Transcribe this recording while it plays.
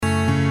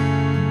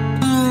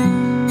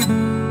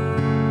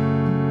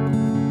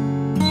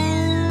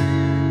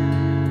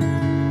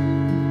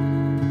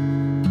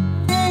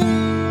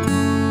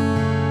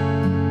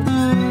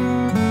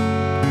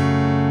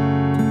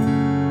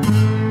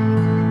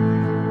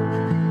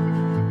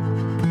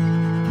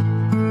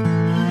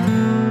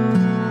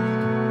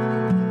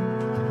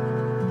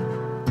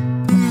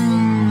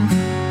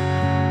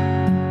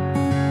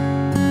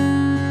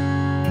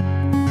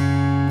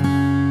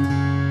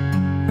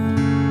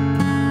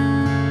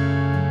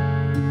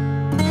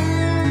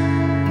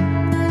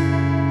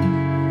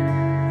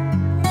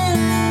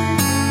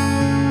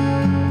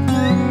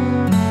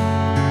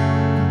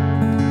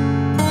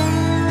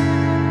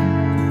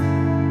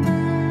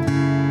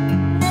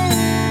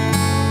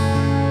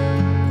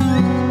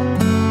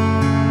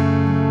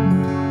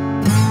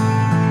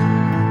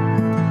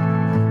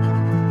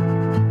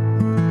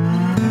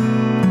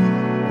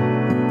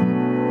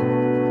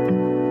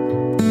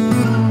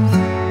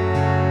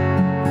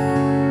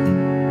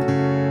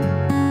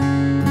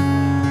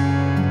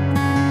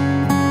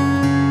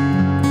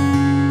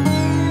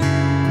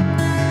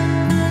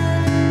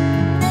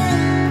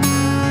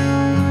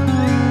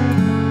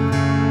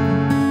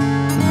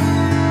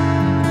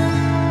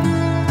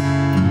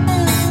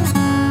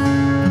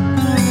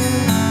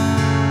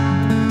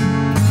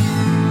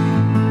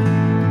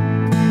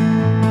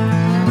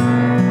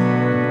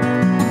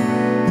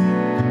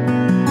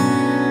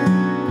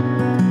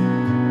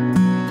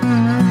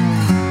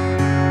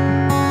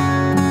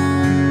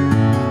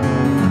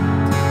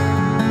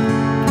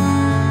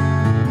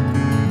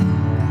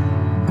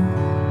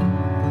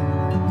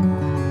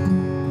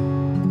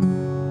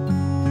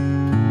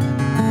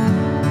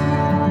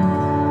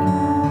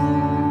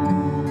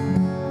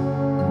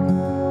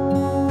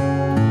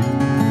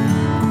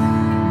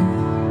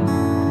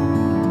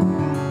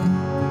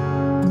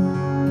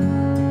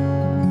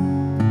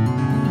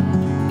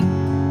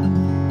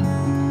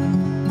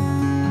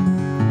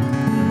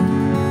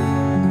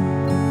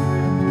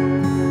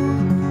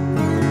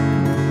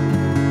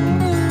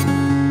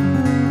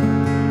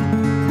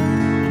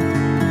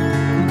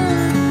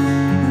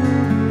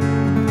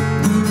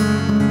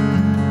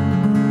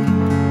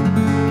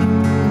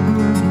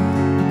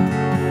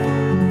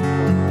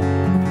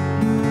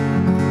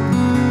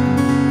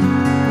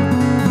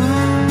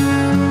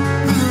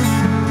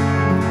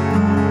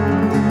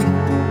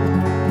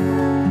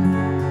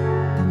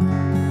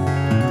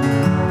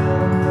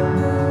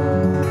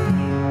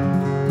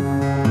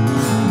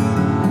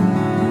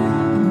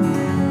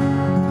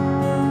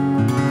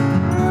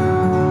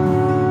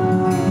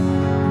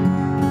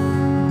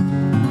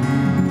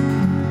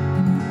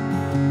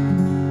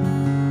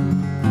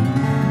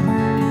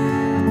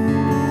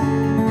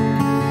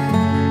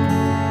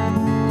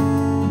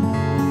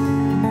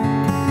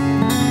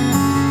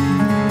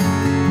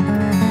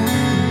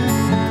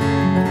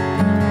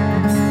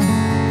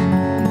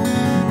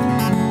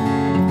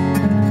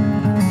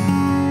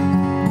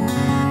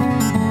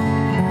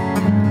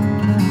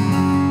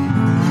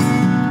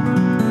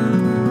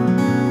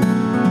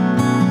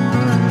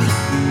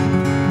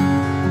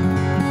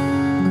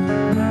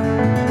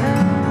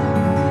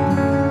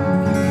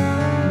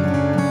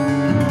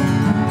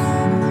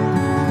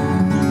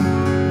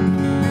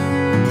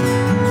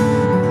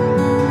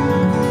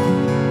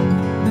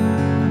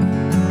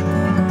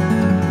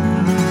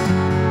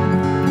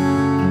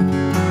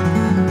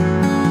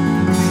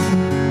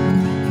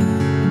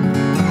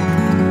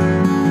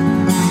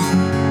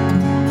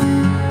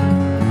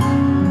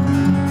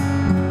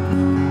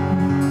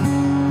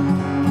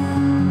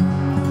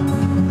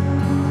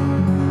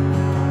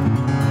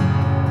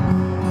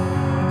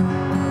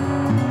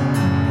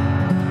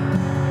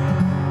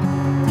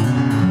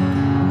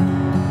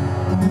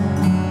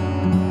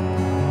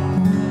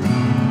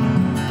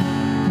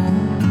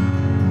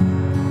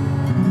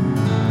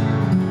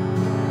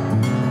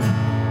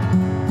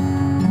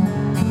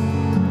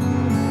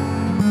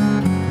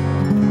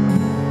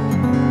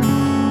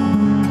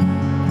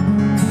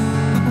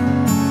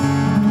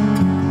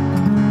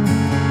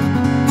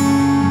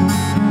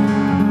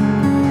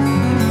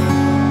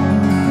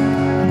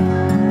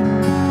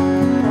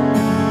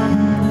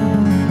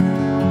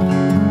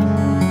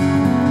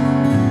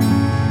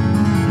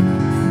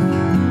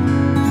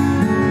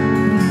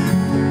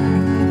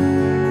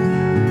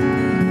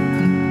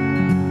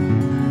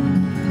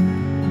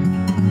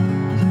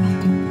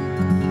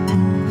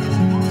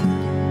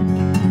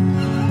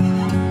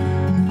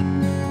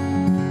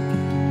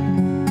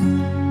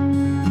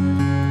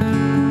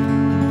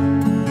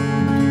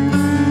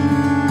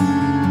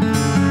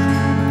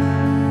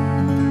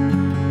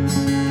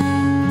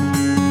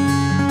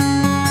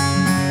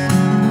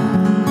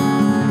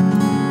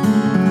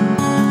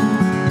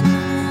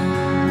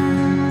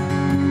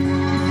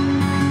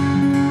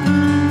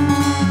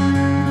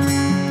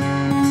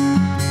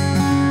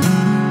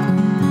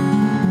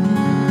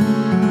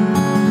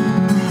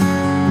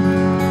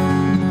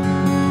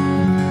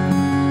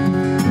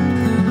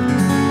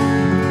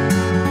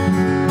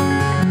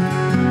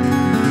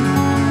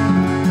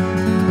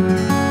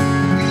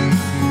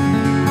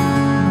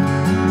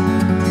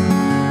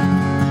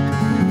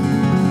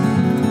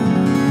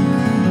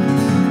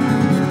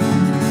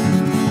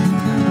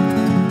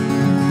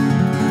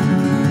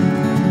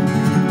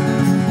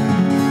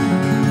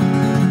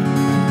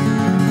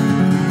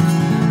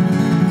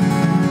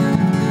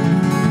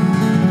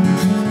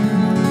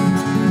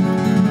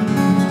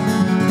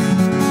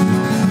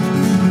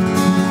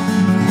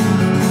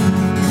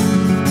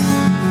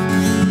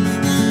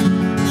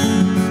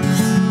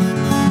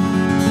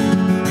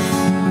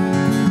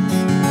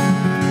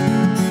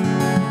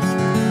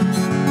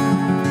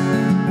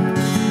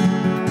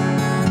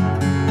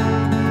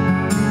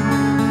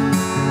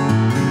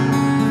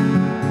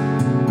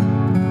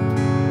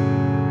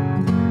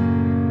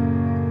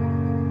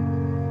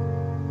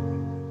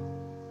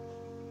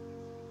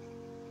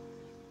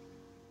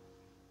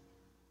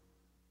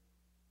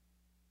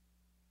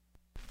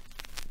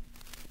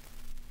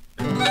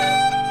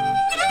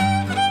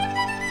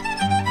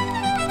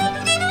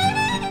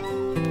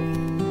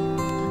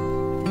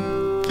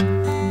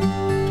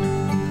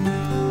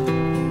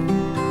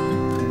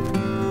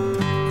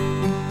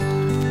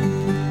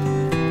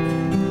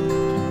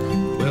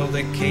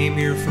came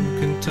here from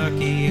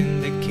Kentucky,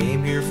 and they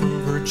came here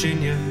from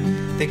Virginia,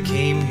 they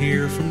came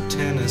here from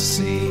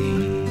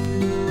Tennessee.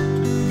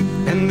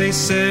 And they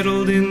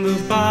settled in the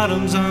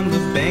bottoms on the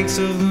banks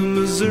of the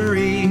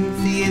Missouri,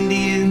 with the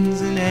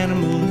Indians and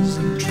animals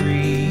and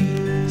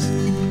trees.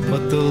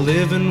 But the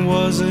living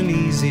wasn't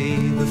easy,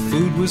 the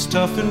food was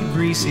tough and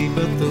greasy,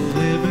 but the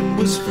living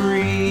was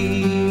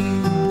free.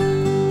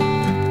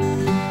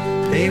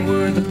 They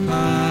were the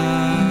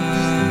pioneers,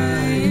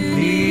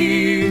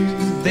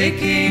 they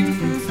came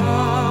from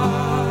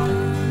far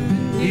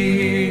and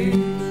near,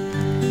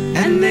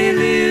 and they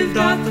lived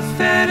off the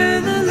fat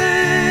of the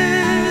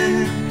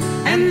land,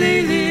 and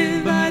they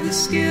lived by the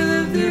skill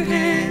of their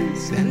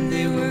hands, and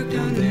they worked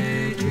on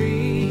their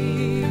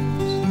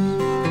dreams.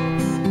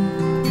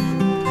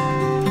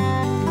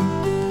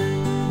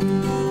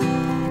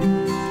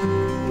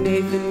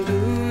 Nathan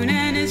Boone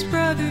and his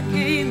brother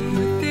came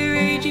with their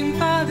aging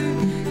father.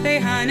 They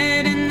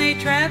hunted and they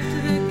trapped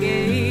the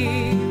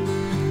game.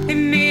 They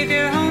made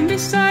their home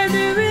beside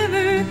the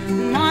river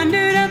and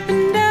wandered up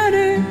and down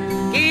her,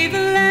 gave the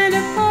land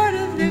a part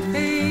of their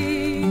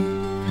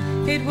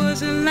fame. It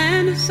was a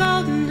land of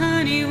salt and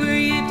honey where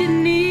you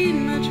didn't need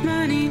much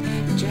money,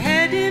 but you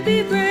had to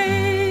be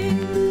brave.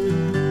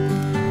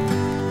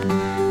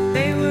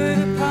 They were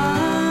the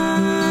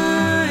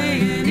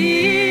pioneers,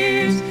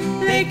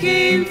 they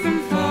came from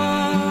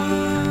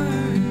far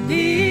and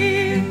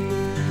near,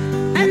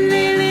 and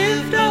they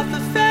lived off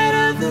the fat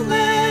of the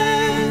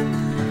land,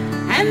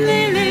 and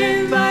they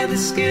lived by the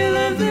skill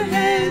of their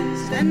hands,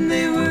 and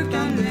they worked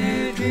on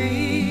their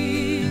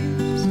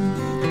dreams.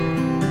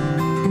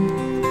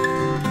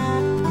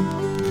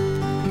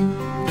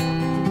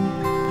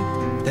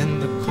 Then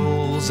the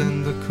Coles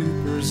and the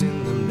Coopers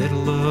in the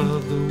middle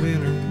of the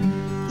winter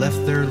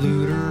left their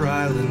Luter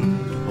Island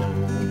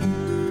home,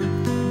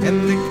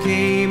 and they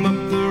came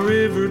up the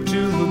river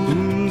to the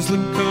Boones,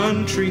 the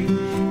country,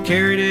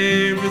 carried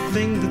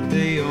everything that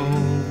they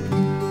owned.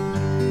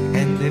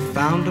 And they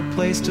found a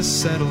place to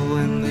settle,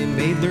 and they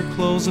made their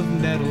clothes of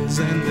nettles,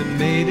 and they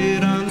made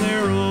it on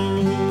their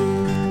own.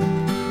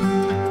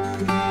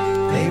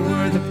 They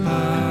were the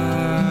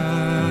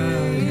pioneers,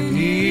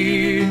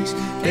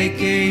 they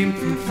came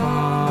from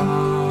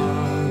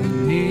far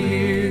and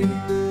near,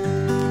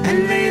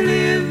 and they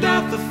lived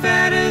off the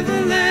fat of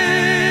the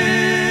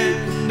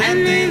land,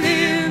 and they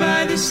lived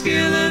by the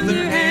skill of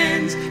their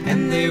hands,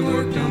 and they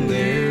worked on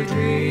their dreams.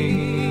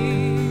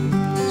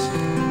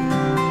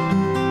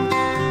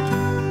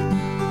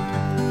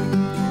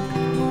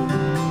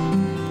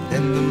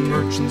 Then the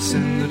merchants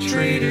and the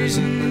traders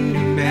and the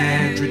New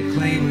Madrid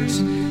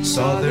claimers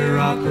saw their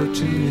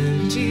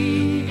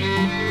opportunity.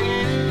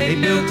 They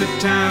built a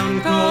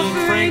town called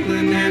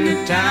Franklin and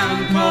a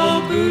town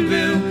called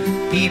Boonville.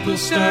 People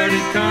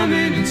started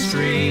coming in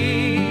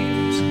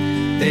streams.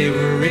 They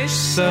were rich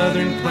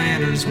southern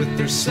planters with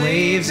their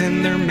slaves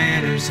and their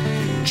manners,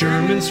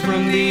 Germans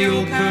from the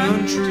old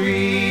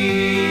country.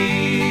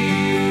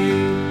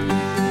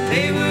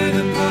 They were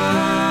the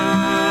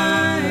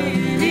pioneers,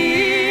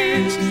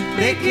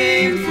 they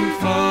came from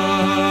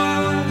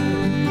far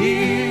and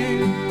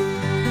near,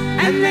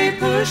 and they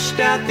pushed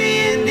out the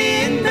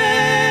Indian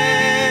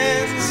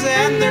bands,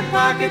 and their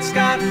pockets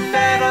got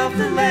fat off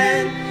the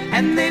land,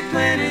 and they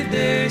planted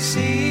their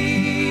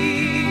seeds.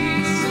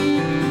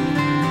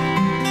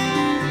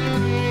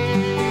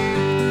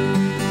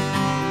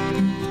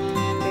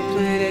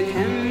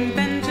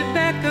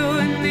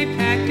 They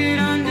packed it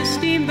onto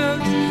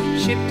steamboats,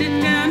 shipped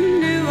it down to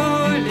New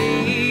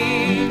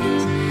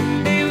Orleans.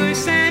 They were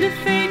Santa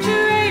Fe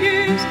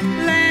traders,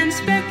 land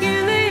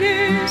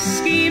speculators,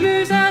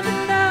 schemers of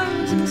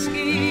 1,000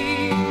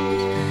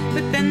 schemes.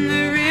 But then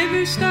the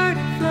river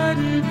started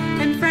flooding,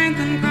 and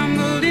Franklin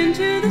crumbled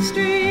into the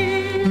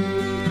stream.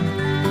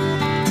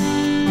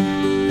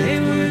 They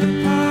were the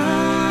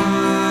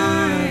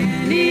pioneers,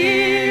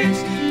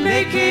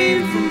 they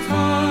came from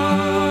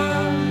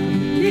far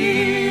and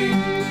near,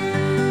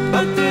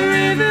 but the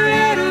river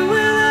had a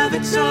will of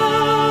its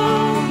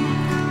own,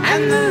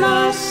 and the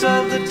loss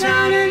of the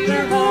town and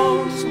their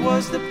homes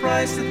was the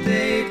price that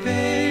they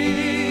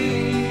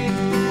paid.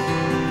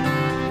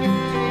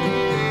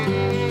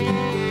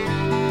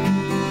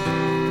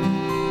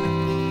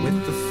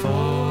 With the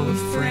fall of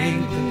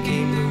Franklin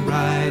came the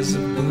rise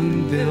of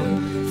Boonville.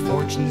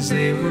 Fortunes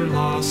they were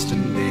lost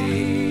and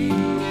made.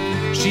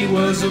 She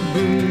was a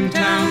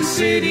boomtown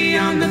city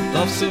on the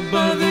bluffs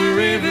above the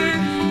river,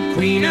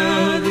 queen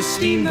of the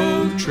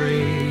steamboat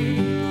trade.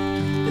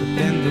 But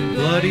then the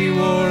bloody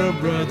war of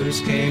brothers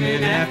came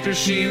in after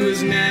she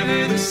was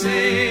never the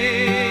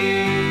same.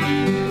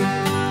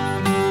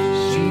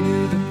 She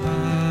knew the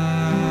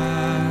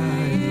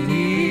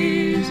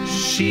pioneers,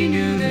 she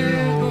knew their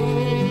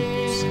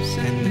hopes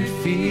and their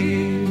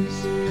fears.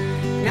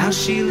 Now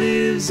she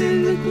lives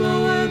in the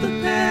glow of the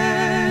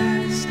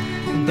past,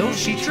 and though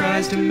she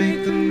tries to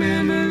make the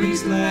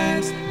memories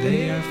last,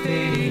 they are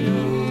fading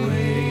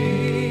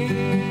away.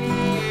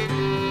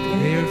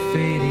 They are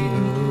fading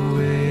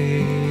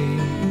away.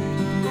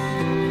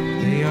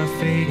 They are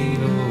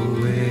fading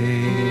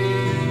away.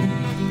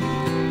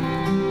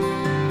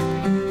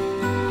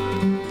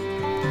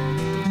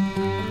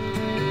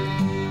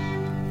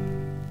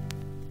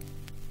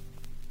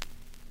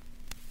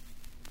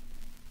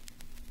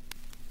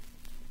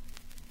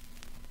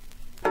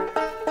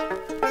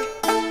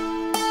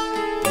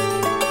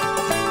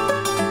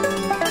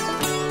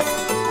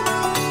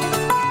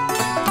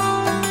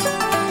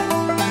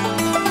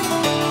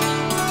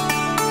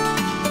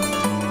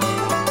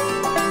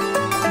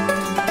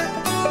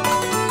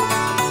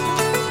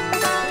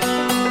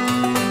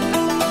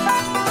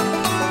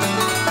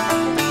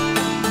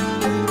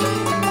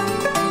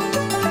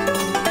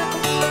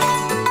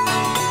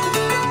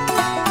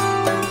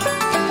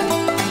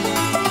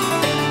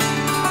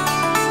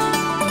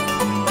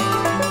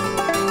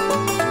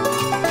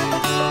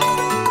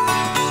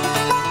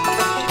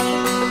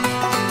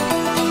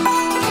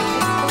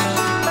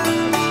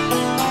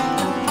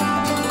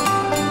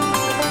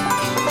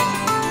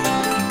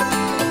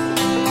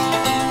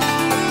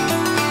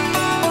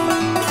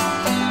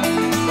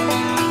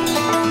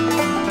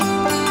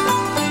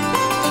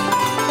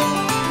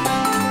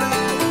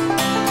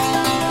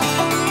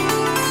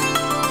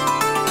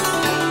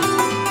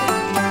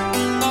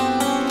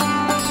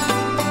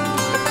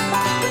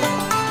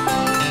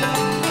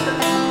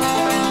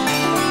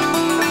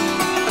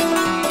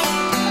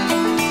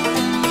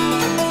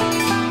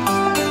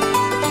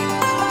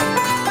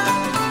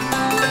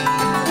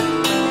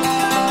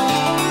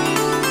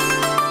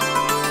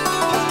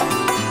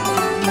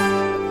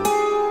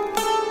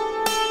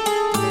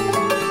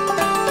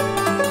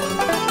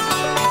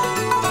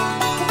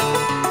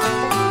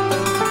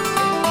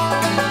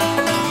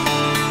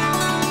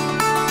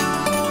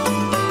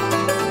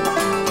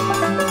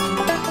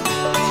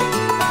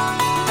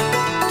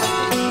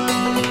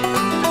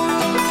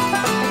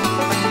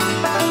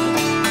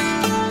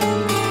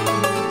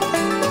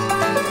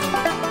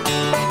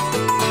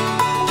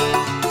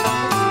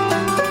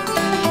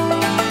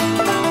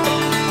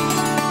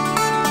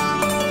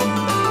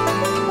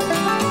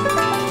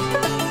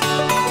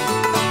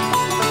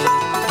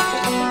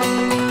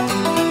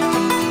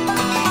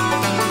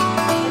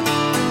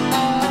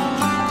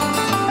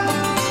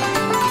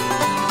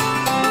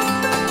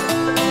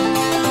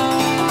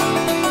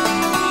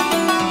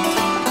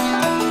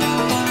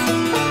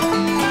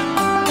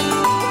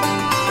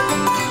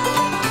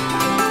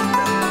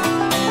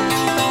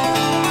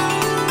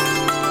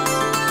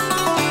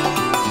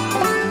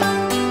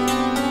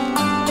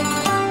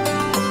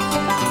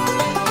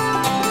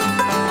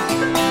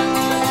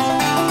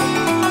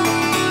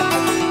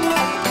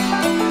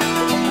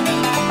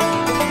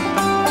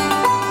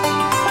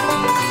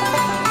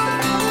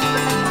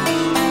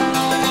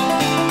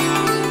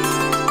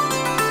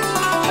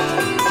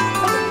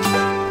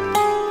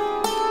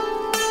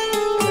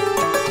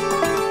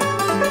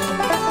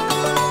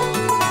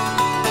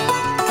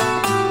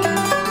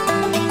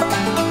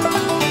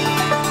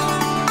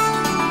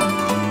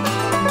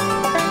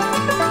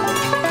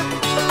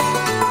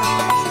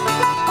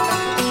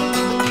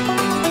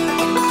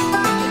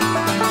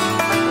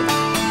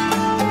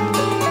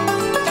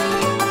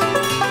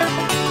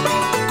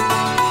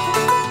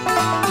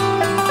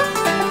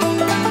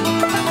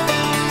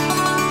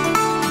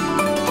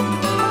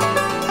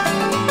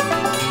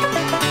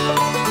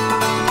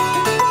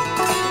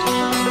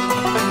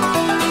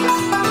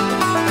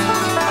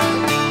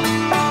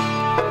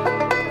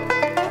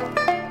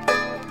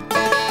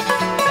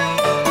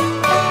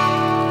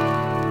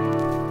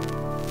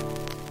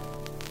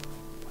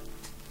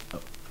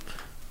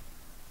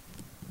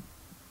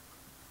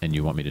 And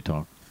you want me to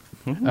talk?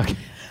 Okay.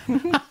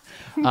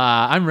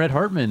 I'm Rhett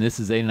Hartman. This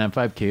is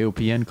 89.5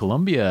 KOPN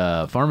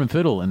Columbia, Farm and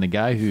Fiddle. And the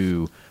guy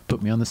who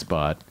put me on the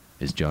spot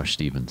is Josh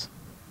Stevens.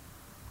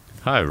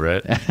 Hi,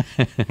 Rhett.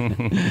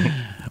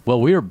 Well,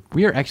 we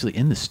are actually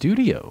in the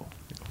studio.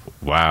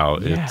 Wow.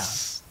 Yeah.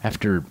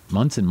 After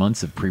months and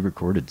months of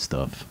pre-recorded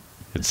stuff.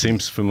 It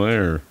seems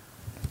familiar.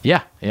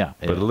 Yeah.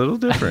 But a little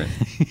different.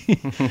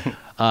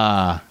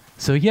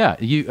 So yeah,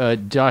 you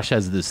Josh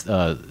has this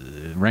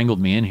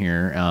wrangled me in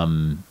here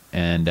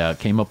and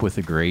came up with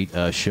a great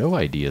show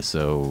idea.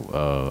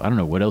 So I don't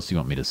know what else you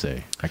want me to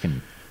say. I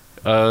can.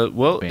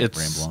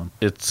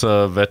 It's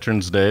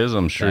Veterans Day, as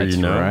I'm sure you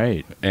know.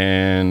 Right.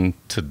 And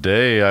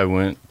today I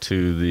went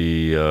to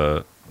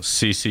the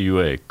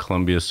CCUA,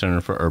 Columbia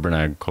Center for Urban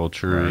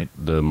Agriculture,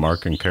 the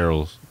Mark and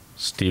Carol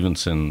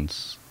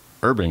Stevenson's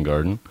Urban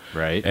Garden.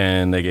 Right.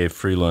 And they gave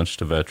free lunch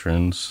to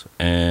veterans.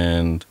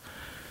 And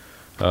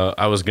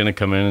I was going to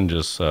come in and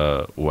just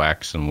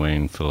wax and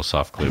wane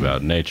philosophically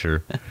about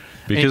nature.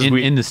 Because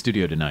in the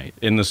studio tonight.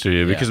 In the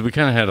studio, because we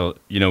kind of had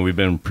we've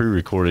been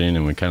pre-recording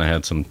and we kind of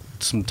had some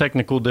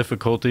technical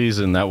difficulties,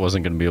 and that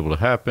wasn't going to be able to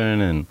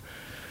happen.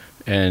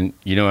 And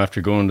after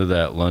going to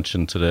that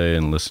luncheon today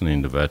and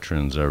listening to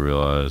veterans, I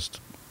realized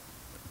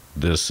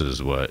this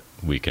is what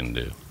we can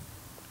do.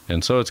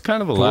 And so it's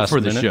kind of a last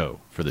minute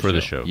for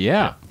the show.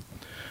 Yeah.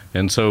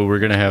 And so we're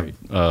going to have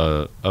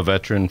a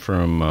veteran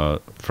from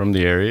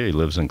the area. He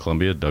lives in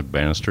Columbia, Doug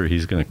Bannister.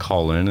 He's going to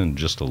call in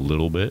just a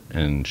little bit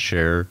and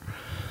share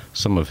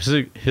some of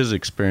his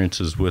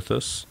experiences with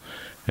us.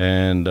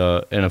 And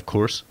of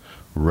course,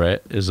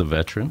 Rhett is a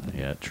veteran.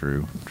 Yeah,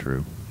 true.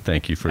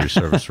 Thank you for your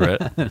service,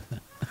 Rhett.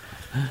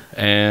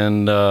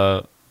 And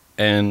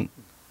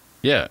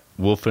yeah,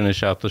 we'll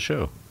finish out the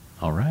show.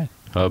 All right.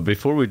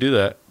 Before we do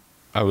that,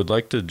 I would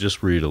like to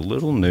just read a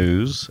little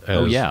news,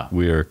 as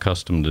we are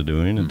accustomed to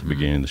doing at the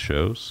beginning of the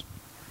shows.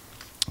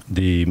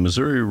 The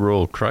Missouri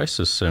Rural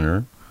Crisis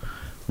Center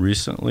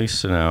recently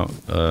sent out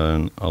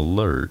an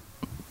alert.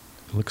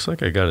 It looks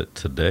like I got it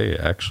today,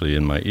 actually,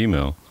 in my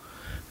email.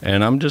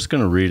 And I'm just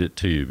going to read it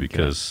to you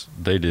because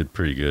they did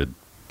pretty good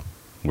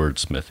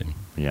wordsmithing.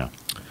 Yeah.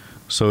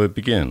 So it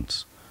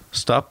begins.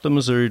 Stop the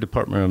Missouri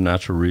Department of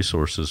Natural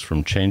Resources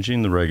from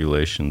changing the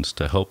regulations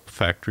to help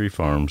factory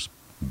farms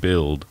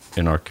build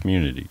in our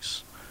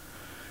communities.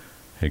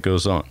 It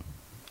goes on.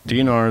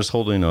 DNR is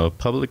holding a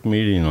public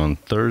meeting on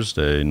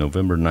Thursday,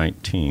 November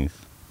 19th,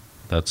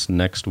 that's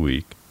next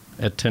week,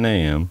 at 10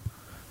 a.m.,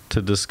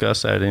 to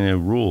discuss adding a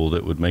rule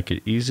that would make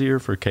it easier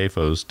for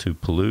CAFOs to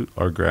pollute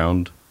our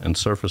ground and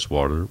surface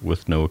water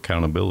with no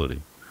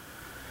accountability.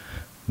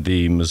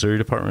 The Missouri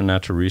Department of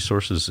Natural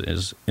Resources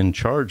is in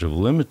charge of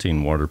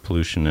limiting water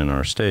pollution in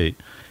our state,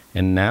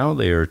 and now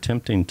they are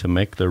attempting to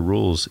make their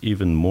rules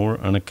even more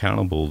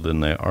unaccountable than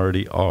they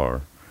already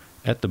are,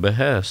 at the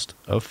behest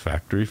of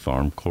factory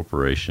farm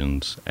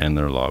corporations and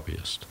their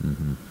lobbyists.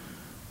 Mm-hmm.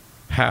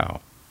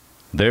 How?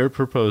 They're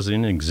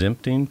proposing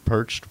exempting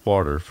perched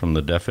water from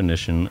the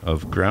definition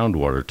of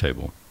groundwater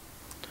table.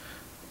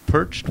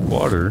 Perched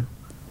water,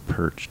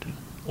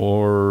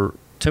 or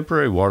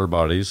temporary water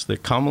bodies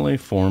that commonly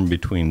form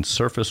between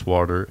surface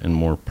water and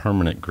more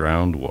permanent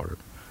groundwater.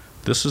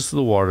 This is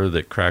the water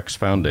that cracks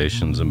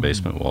foundations and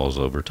basement walls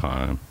over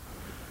time.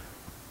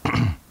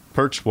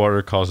 Perched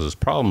water causes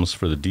problems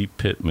for the deep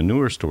pit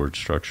manure storage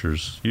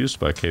structures used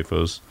by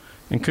CAFOs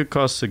and could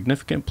cause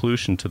significant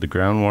pollution to the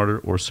groundwater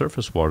or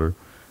surface water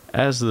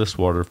as this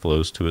water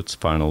flows to its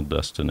final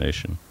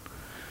destination.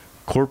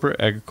 Corporate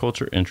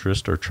agriculture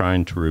interests are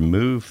trying to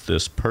remove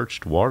this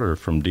perched water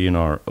from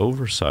DNR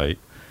oversight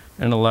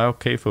and allow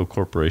CAFO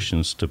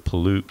corporations to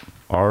pollute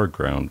our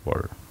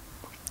groundwater.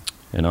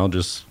 And I'll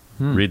just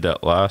read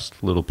that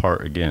last little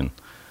part again.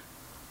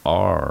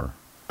 Our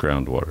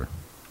groundwater.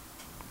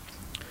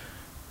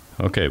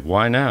 Okay,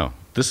 why now?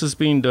 This is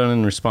being done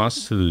in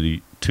response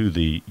to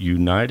the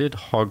United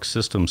Hog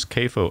Systems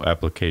CAFO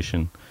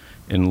application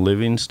in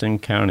Livingston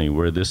County,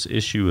 where this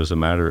issue is a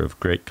matter of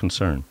great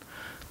concern.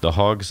 The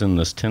hogs in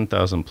this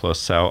 10,000 plus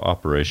sow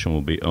operation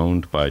will be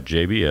owned by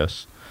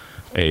JBS,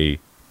 a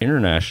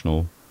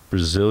international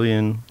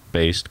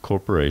Brazilian-based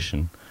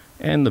corporation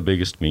and the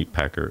biggest meat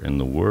packer in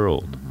the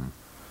world. Mm-hmm.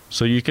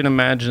 So you can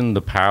imagine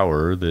the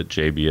power that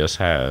JBS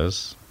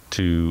has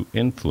to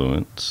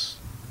influence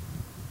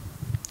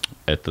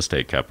at the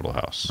state capitol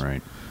house.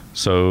 Right.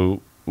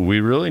 So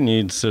we really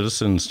need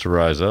citizens to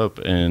rise up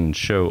and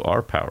show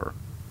our power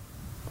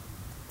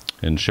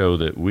and show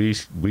that we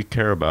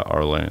care about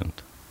our land.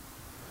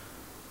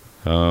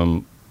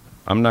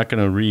 I'm not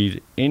going to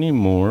read any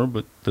more,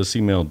 but this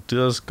email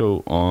does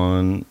go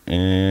on,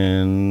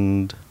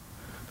 and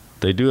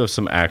they do have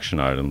some action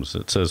items.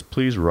 It says,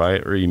 please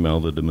write or email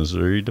the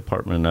Missouri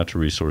Department of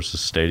Natural Resources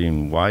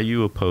stating why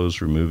you oppose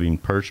removing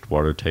perched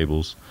water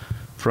tables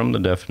from the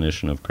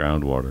definition of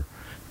groundwater.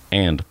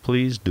 And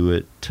please do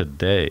it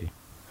today,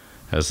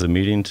 as the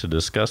meeting to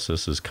discuss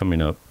this is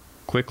coming up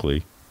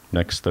quickly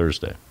next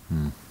Thursday.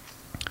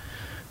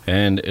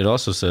 And it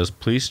also says,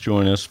 please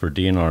join us for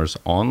DNR's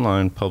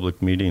online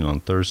public meeting on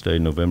Thursday,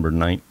 November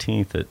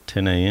 19th at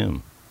 10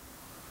 a.m.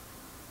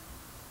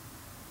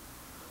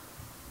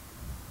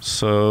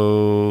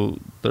 So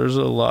there's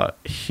a lot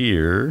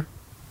here.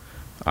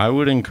 I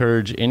would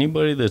encourage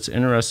anybody that's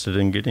interested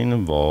in getting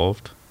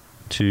involved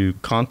to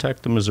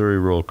contact the Missouri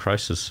Rural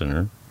Crisis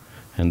Center,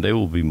 and they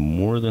will be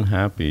more than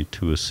happy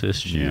to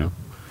assist you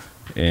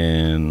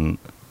in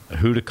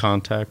who to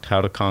contact,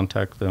 how to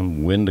contact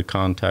them, when to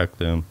contact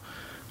them,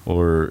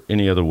 or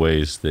any other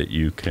ways that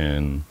you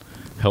can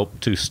help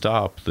to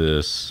stop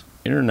this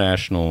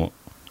international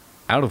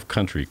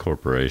out-of-country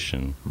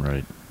corporation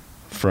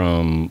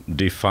from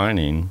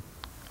defining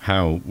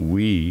how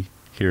we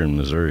here in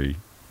Missouri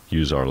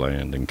use our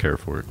land and care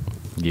for it.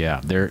 Yeah,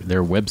 their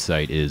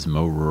website is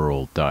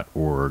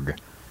morural.org.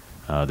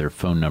 Their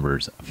phone number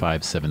is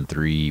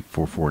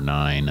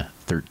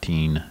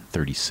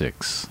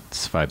 573-449-1336.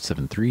 It's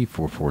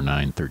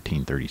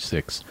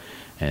 573-449-1336.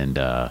 And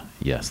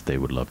yes, they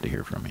would love to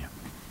hear from you.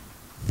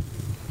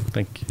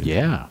 Thank you.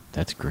 Yeah,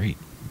 that's great.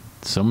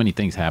 So many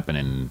things happen,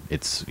 and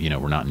it's,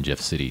 we're not in Jeff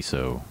City,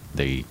 so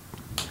they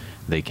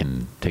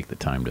can take the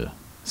time to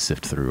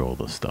sift through all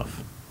this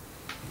stuff.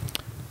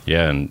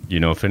 Yeah, and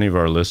if any of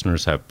our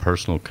listeners have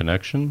personal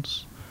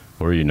connections,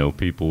 or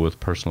people with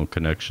personal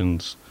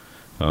connections,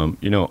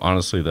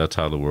 honestly, that's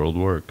how the world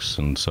works.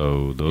 And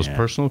so those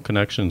personal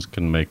connections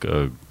can make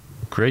a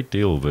great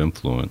deal of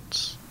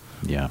influence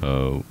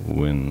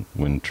when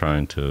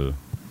trying to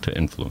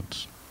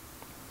influence.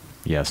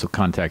 Yeah, so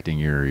contacting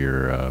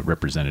your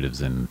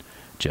representatives in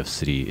Jeff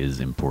City is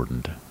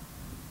important.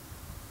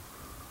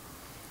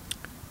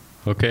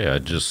 Okay, I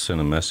just sent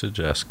a message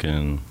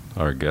asking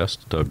our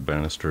guest, Doug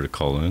Bannister, to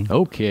call in.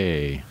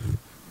 Okay.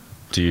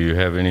 Do you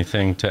have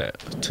anything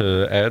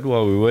to add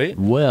while we wait?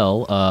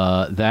 Well,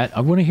 I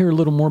want to hear a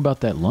little more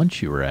about that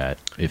lunch you were at,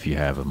 if you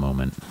have a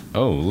moment.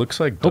 Oh, looks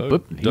like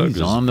Doug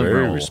is on the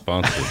very roll.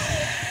 responsive.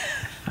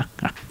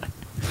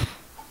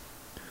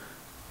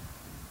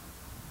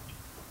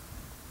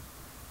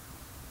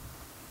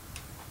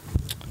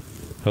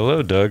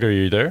 Hello, Doug. Are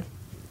you there?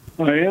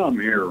 I am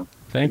here.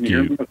 Thank Can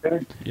you. hear me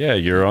okay? Yeah,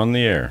 you're on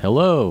the air.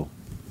 Hello.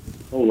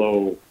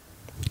 Hello.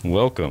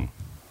 Welcome.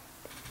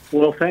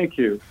 Well, thank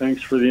you.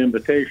 Thanks for the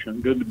invitation.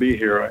 Good to be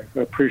here. I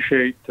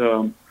appreciate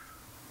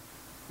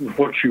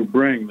what you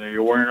bring, the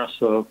awareness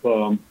of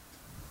the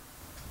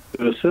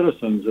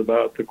citizens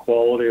about the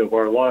quality of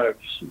our lives.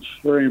 It's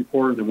very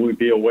important that we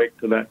be awake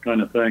to that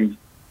kind of thing.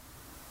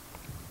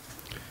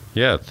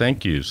 Yeah,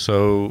 thank you.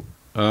 So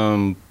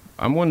I'm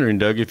wondering,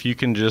 Doug, if you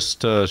can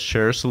just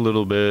share us a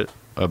little bit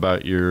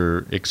about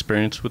your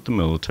experience with the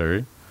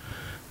military,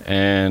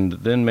 and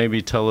then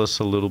maybe tell us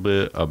a little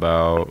bit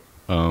about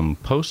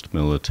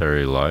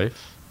post-military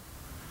life,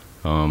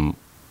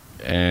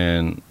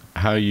 and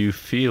how you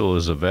feel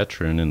as a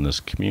veteran in this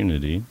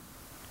community,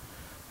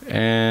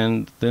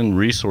 and then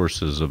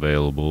resources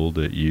available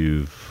that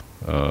you've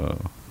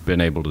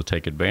been able to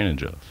take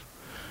advantage of.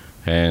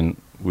 And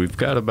we've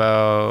got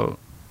about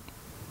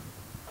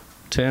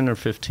 10 or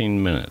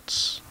 15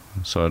 minutes,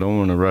 so I don't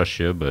want to rush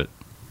you, but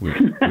we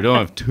don't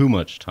have too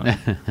much time.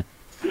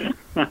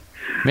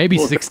 Maybe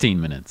 16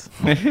 minutes.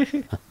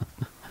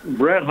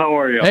 Brett, how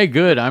are you? Hey,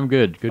 good. I'm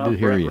good. Good to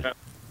hear you.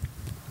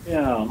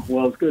 Yeah,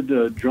 well, it's good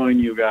to join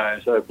you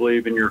guys. I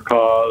believe in your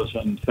cause,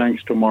 and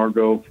thanks to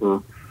Margot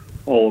for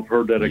all of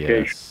her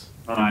dedication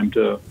time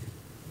to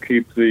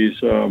keep these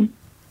things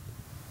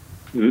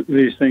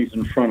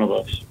in front of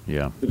us.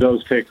 Yeah. It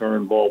does take our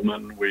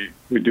involvement, and we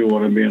do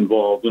want to be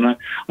involved. And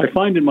I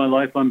find in my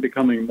life I'm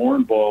becoming more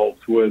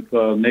involved with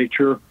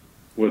nature,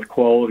 with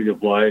quality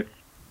of life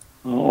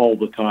all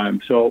the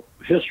time. So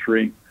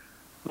history.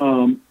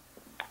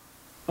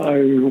 I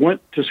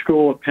went to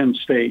school at Penn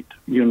State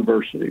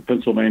University,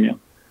 Pennsylvania,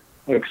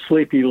 a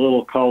sleepy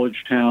little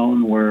college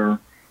town where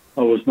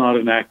I was not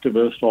an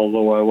activist,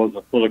 although I was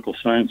a political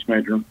science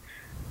major.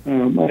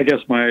 I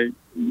guess my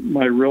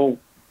real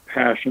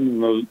passion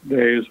in those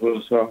days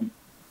was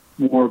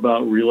more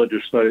about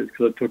religious studies,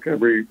 because I took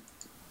every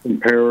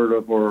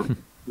comparative or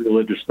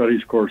religious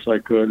studies course I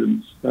could,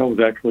 and that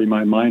was actually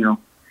my minor.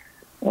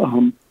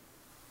 And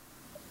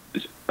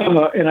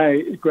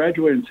I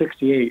graduated in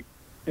 '68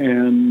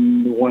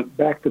 and went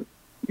back to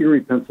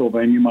Erie,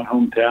 Pennsylvania, my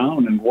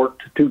hometown, and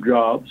worked 2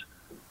 jobs.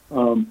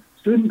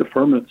 Student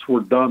deferments were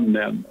done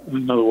then.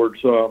 In other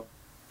words, there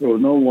was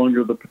no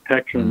longer the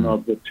protection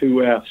of the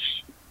 2S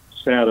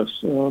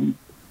status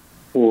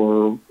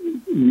for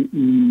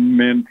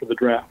men for the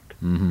draft.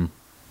 Mm-hmm.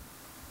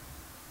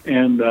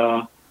 And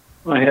I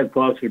had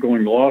thoughts of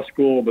going to law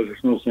school, but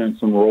there's no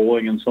sense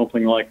enrolling in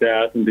something like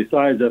that. And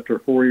besides, after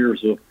 4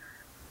 years of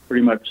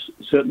pretty much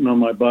sitting on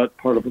my butt,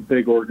 part of a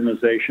big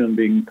organization,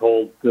 being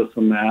told this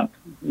and that,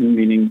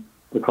 meaning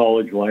the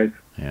college life,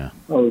 yeah,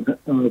 I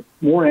was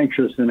more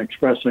anxious in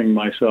expressing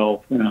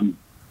myself and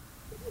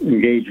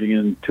engaging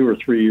in 2 or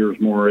 3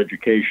 years more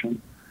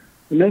education.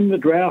 And then the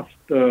draft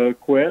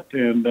quit,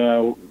 and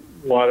a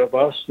lot of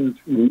us in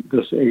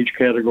this age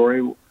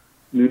category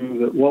knew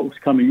that what was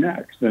coming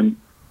next. And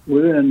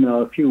within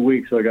a few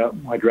weeks, I got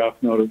my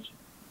draft notice,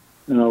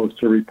 and I was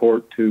to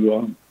report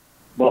to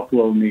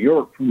Buffalo, New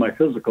York for my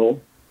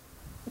physical.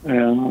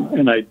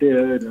 And I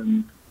did,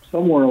 and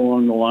somewhere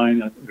along the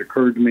line, it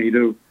occurred to me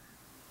to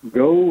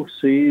go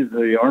see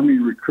the Army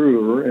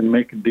recruiter and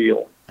make a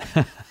deal.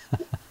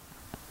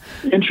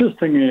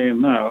 Interestingly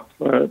enough,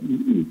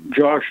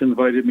 Josh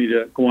invited me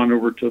to go on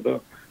over to the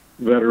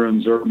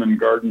Veterans Urban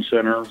Garden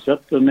Center. Is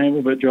that the name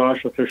of it,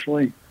 Josh,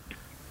 officially?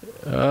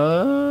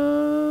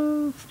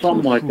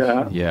 Something like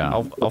that.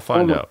 Yeah, I'll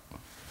find out.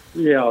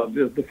 Yeah,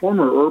 the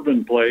former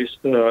urban place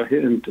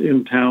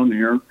in town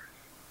here,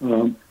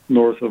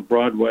 north of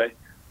Broadway,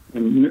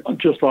 and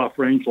just off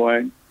Range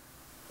Line,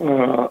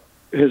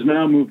 has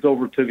now moved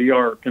over to the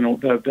Arc,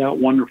 that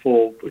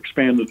wonderful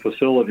expanded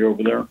facility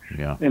over there.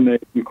 Yeah. And they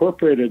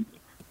incorporated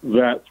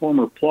that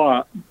former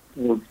plot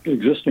or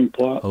existing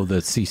plot. Oh, the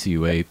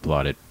CCUA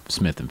plot at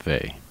Smith and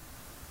Fay.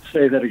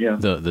 Say that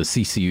again. The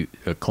CCU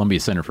Columbia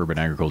Center for Urban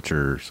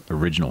Agriculture's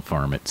original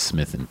farm at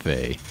Smith and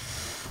Fay.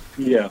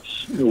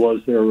 Yes, it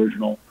was their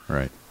original.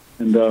 Right.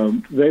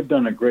 And they've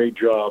done a great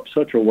job.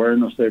 Such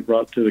awareness they've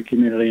brought to the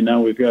community.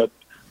 Now we've got,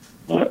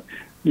 I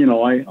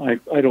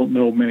don't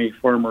know many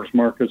farmers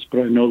markets,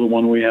 but I know the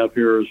one we have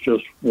here is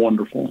just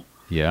wonderful.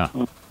 Yeah.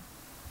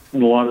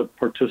 And a lot of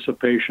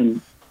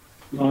participation,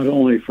 not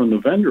only from the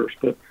vendors,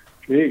 but,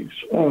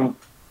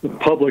 the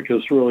public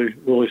has really,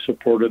 really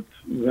supported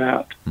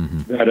that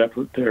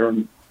effort there,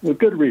 and with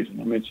good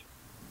reason. I mean,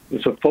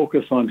 it's a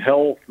focus on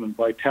health and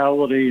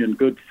vitality and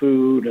good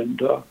food,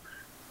 and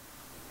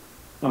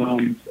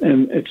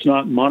it's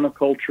not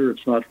monoculture,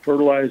 it's not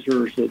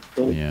fertilizers, it's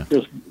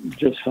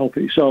just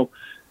healthy. So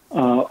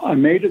I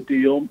made a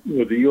deal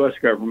with the U.S.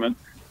 government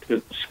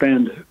to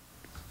spend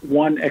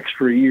one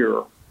extra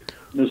year.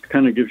 This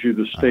kind of gives you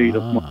the state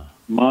of my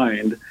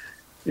mind.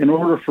 In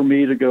order for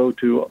me to go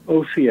to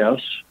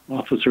OCS,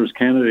 Officers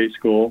Candidate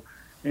School,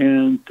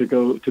 and to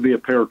be a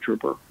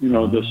paratrooper,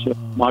 this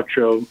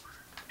macho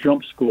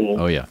jump school.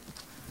 Oh, yeah.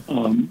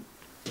 And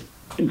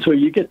so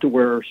you get to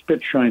wear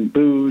spit shine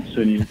boots,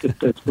 and you get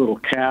this little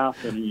cap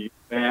and a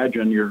badge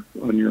on your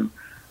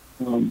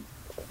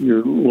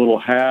little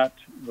hat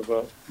of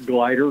a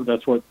glider.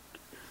 That's what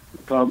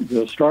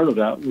the start of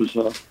that was.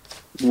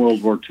 In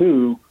World War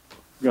II,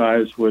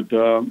 guys would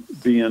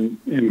be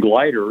in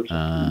gliders,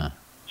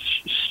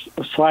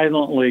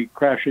 silently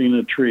crashing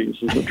into trees,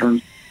 as it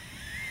turns.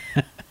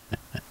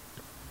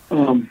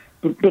 But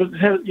it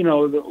has,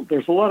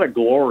 there's a lot of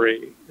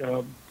glory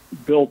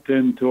built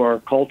into our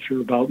culture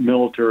about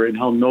military and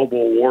how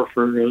noble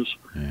warfare is.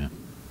 Yeah.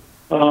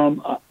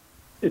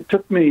 It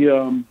took me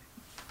I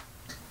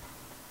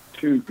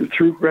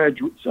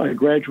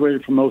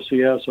graduated from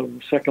OCS. I was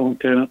a second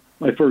lieutenant.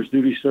 My first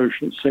duty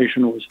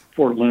station was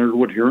Fort Leonard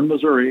Wood here in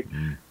Missouri.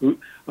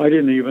 I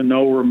didn't even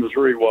know where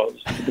Missouri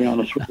was, to be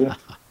honest with you.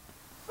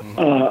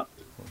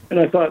 And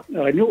I thought,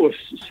 I knew it was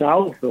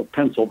south of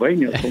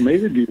Pennsylvania, so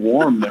maybe it'd be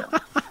warm there.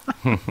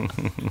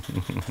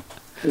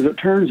 As it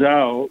turns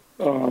out,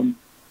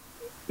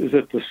 is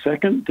it the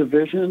 2nd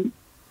Division,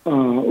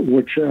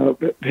 which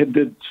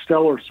did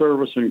stellar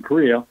service in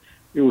Korea?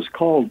 It was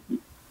called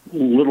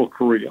Little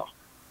Korea.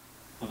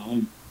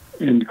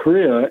 And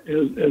Korea,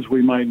 as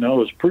we might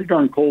know, is pretty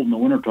darn cold in the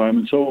wintertime,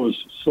 and so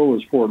is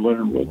Fort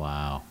Leonard Wood.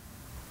 Wow.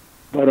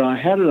 But I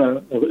had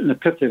an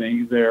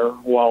epiphany there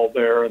while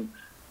there, and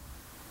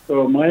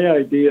so my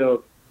idea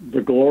of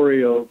the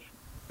glory of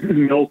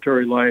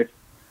military life,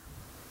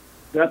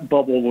 that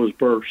bubble was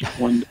burst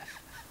one day.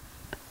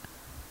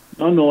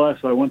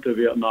 Nonetheless, I went to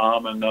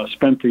Vietnam and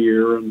spent the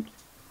year and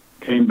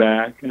came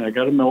back, and I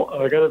got an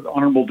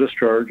honorable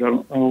discharge. I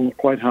don't know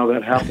quite how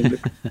that happened.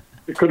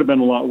 It could have been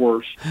a lot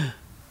worse.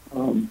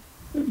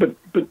 But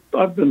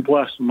I've been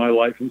blessed in my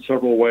life in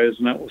several ways,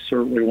 and that was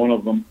certainly one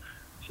of them.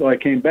 So I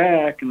came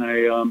back,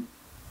 and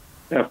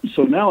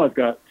so now I've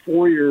got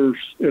 4 years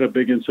at a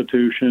big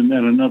institution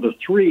and another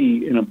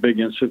 3 in a big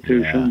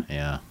institution.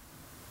 Yeah.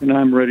 And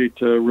I'm ready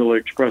to really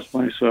express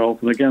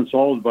myself. And against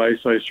all advice,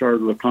 I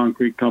started a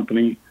concrete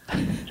company,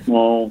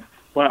 small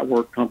flat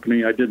work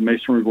company. I did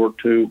masonry work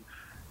too,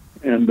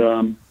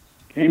 and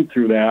came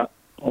through that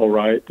all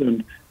right.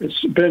 And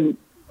it's been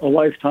a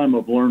lifetime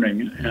of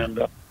learning.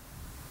 And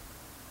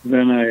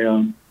then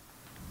I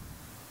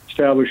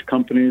established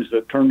companies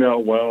that turned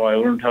out well. I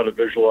learned how to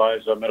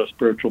visualize. I met a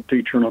spiritual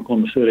teacher in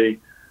Oklahoma City.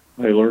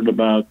 I learned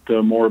about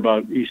more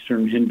about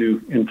Eastern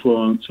Hindu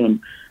influence, and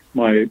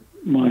my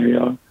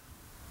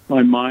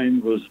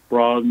mind was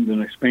broadened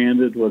and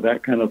expanded with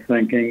that kind of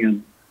thinking,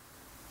 and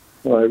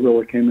so I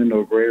really came into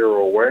a greater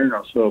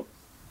awareness of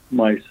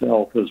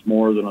myself as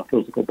more than a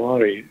physical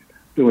body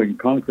doing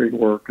concrete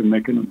work and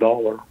making a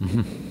dollar.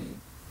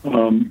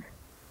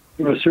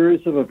 Through a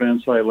series of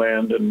events, I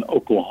land in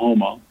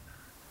Oklahoma.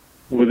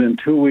 Within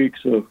 2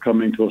 weeks of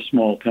coming to a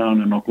small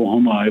town in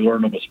Oklahoma, I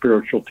learned of a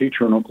spiritual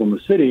teacher in Oklahoma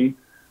City.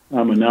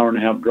 I'm an hour and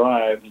a half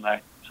drive, and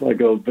so I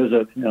go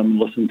visit him,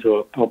 listen to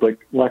a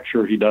public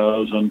lecture he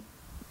does, and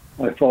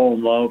I fall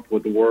in love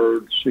with the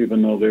words,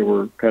 even though they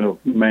were kind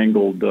of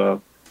mangled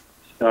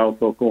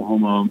South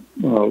Oklahoma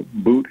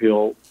boot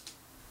hill,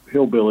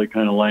 hillbilly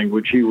kind of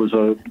language. He was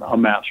a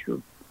master.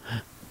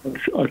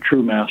 a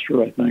true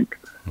master, I think.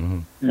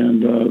 Mm-hmm.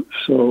 And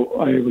so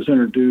I was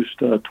introduced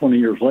 20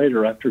 years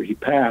later after he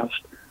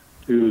passed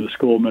to the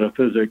School of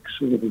Metaphysics.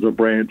 There was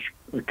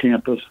a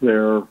campus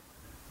there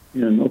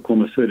in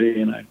Oklahoma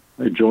City, and I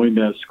joined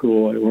that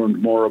school. I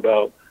learned more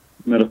about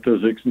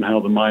metaphysics and how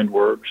the mind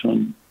works,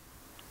 and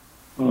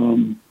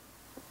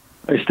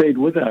I stayed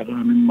with that.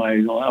 I'm in my,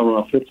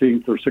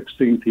 15th or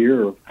 16th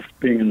year of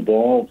being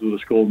involved with the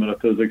School of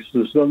Metaphysics.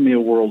 It's done me a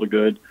world of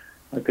good.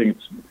 I think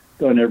it's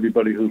done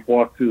everybody who's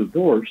walked through the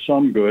door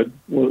some good,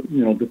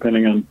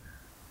 depending on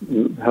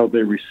how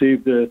they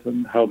received it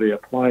and how they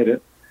applied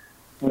it.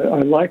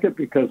 I like it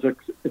because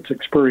it's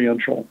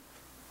experiential.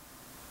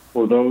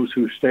 For those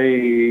who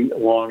stay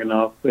long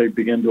enough, they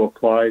begin to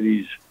apply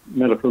these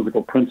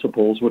metaphysical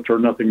principles, which are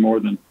nothing more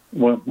than,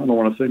 well, I don't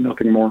want to say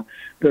nothing more.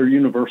 They're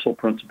universal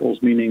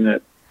principles, meaning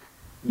that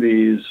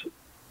these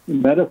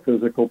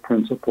metaphysical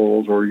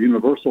principles or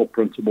universal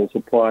principles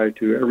apply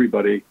to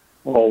everybody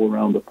all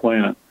around the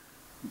planet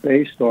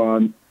based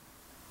on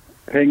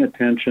paying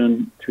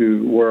attention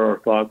to where our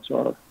thoughts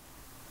are.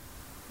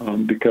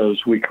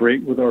 Because we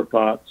create with our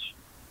thoughts,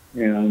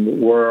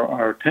 and where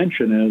our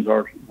attention is,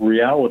 our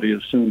reality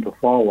is soon to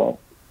follow.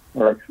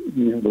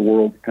 The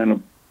world kind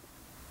of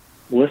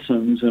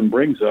listens and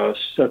brings us,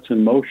 sets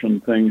in motion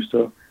things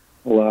to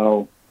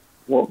allow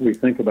what we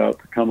think about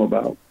to come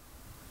about.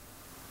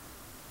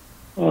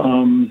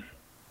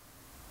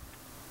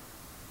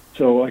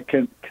 So I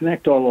can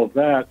connect all of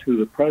that to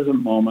the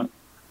present moment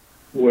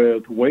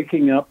with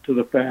waking up to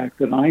the fact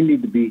that I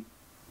need to be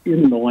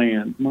in the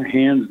land. My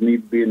hands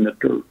need to be in the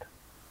dirt.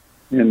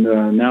 And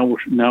now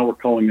we're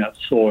calling that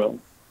soil.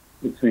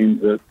 It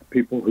seems that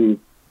people who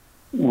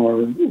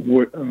are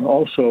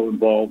also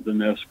involved in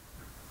this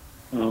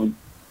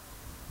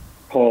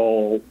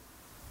call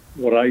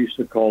what I used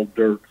to call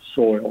dirt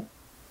soil,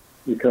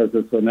 because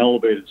it's an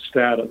elevated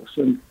status.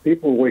 And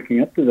people are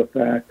waking up to the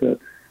fact that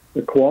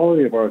the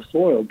quality of our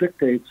soil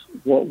dictates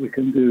what we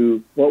can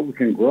do, what we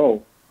can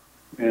grow.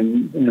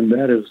 And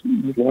that is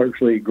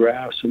largely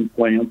grass and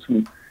plants.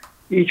 And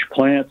each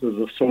plant is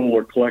a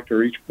solar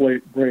collector. Each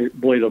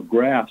blade of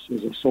grass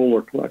is a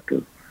solar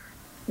collector.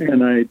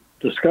 And I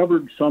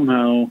discovered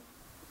somehow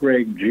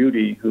Greg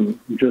Judy, who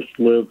just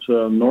lives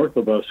north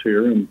of us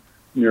here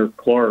near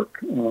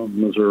Clark,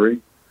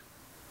 Missouri.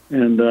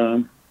 And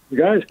the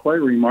guy is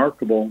quite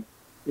remarkable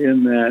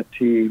in that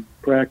he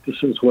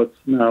practices what's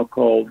now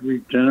called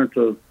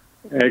regenerative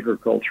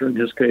agriculture, in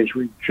his case,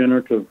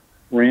 regenerative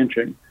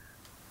ranching,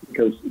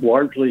 because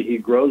largely he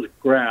grows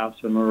grass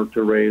in order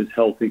to raise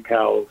healthy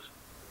cows.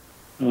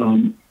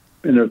 And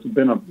there's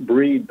been a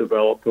breed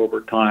developed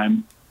over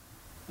time.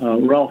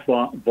 Ralph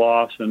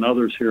Voss and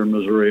others here in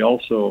Missouri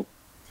also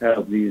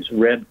have these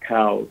red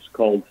cows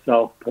called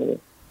South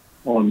Pole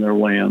on their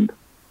land.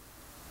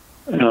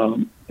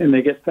 And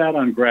they get fat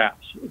on grass.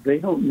 They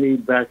don't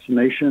need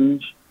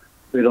vaccinations.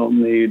 They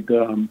don't need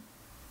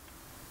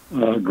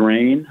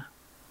grain.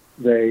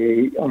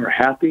 They are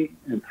happy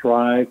and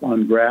thrive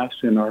on grass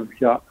in our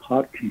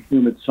hot,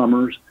 humid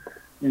summers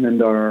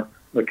and our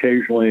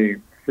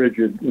occasionally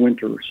frigid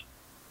winters.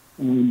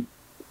 And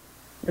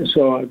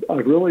so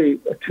I've really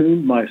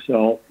attuned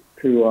myself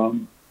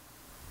to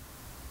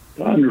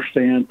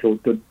understand, to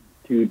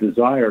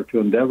desire, to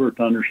endeavor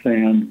to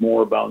understand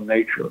more about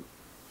nature.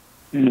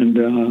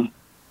 And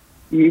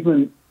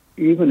even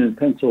in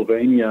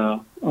Pennsylvania,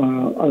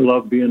 I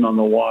love being on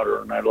the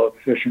water and I love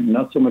fishing.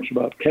 Not so much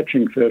about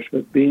catching fish,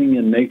 but being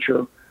in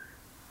nature.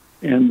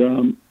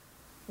 And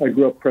I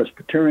grew up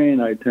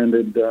Presbyterian. I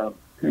attended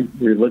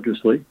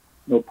religiously,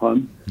 no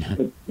pun,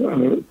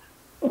 but,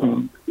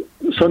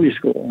 Sunday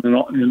school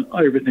and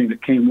everything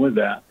that came with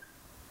that.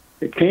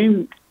 I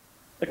came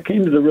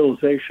to the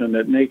realization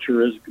that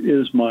nature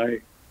is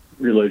my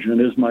religion,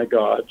 is my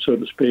God, so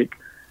to speak,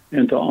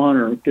 and to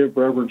honor, give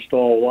reverence to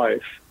all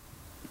life.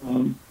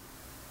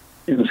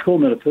 In the School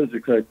of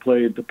Metaphysics, I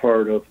played the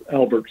part of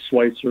Albert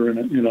Schweitzer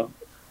in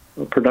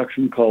a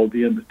production called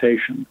The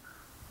Invitation,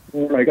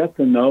 where I got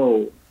to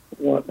know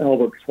what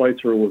Albert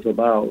Schweitzer was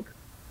about.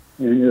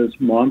 And his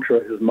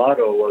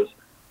motto was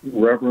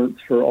reverence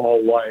for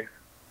all life.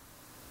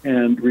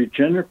 And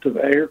regenerative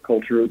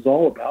agriculture is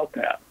all about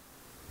that.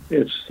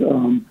 It's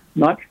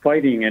not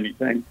fighting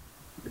anything.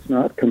 It's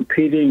not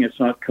competing. It's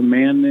not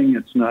commanding.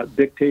 It's not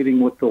dictating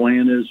what the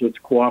land is. It's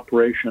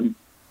cooperation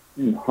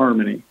and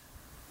harmony.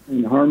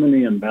 And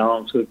harmony and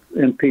balance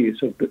and peace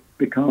have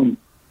become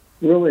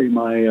really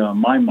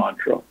my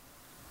mantra.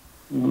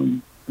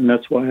 And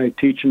that's why I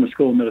teach in the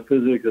School of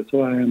Metaphysics. That's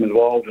why I'm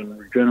involved in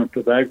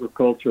regenerative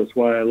agriculture. That's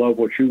why I love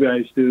what you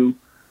guys do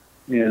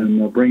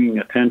in bringing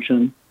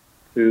attention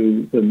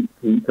to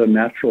the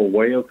natural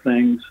way of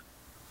things.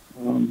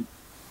 And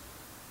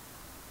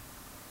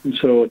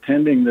so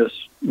attending this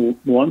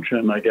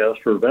luncheon, I guess,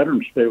 for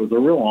Veterans Day was a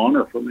real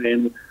honor for me.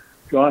 And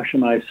Josh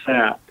and I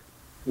sat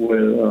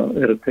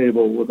at a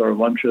table with our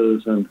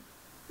lunches, and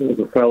there was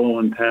a fellow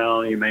in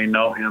town. You may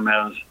know him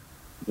as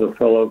the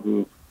fellow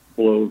who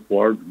blows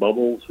large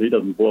bubbles. He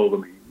doesn't blow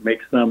them. He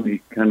makes them.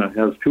 He kind of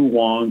has two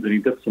wands, and he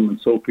dips them in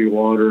soapy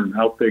water, and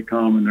out they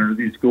come, and they're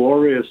these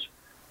glorious,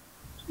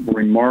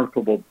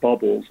 remarkable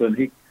bubbles.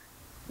 And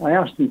I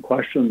asked him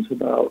questions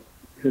about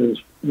his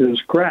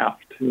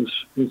craft,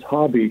 his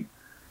hobby,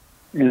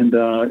 and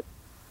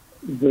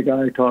the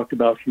guy talked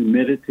about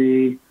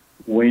humidity,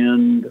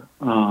 wind,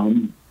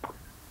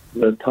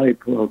 the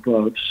type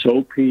of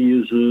soap he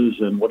uses,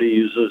 and what he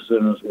uses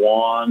in his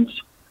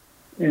wands.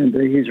 And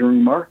he's a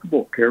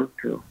remarkable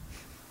character.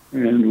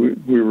 And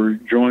we were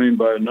joined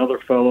by another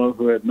fellow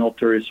who had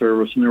military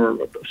service, and there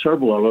were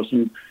several of us.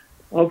 And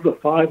of the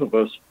five of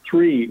us,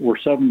 3 were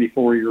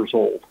 74 years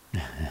old,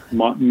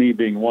 me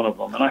being one of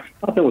them. And I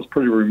thought that was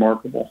pretty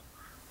remarkable.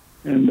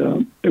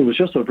 And it was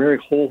just a very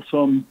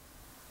wholesome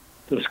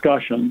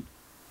discussion,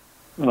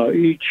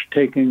 each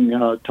taking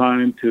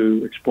time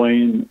to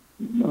explain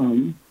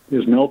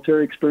his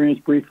military experience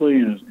briefly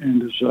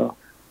and his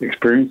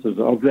experiences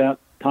of that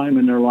time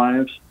in their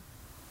lives.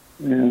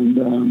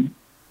 And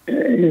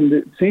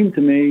it seemed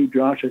to me,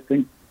 Josh, I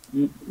think,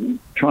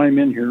 chime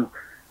in here,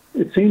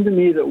 it seemed to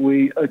me that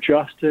we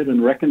adjusted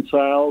and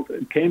reconciled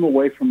and came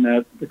away from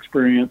that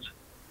experience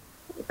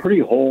pretty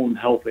whole and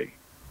healthy,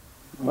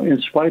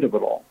 in spite of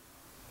it all.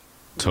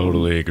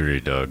 Totally agree,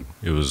 Doug.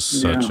 It was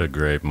such a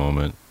great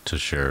moment to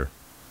share.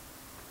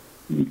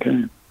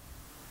 Okay.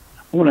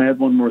 I want to add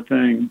one more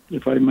thing,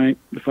 if I might,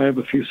 if I have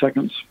a few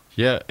seconds.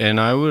 Yeah, and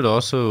I would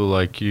also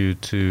like you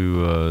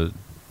to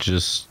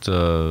just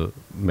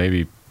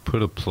maybe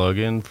put a plug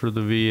in for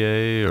the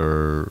VA,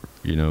 or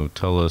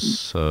tell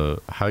us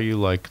how you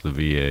like the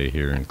VA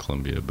here in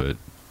Columbia. But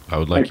I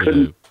would like you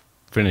to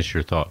finish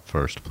your thought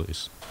first,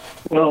 please.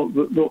 Well,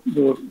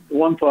 the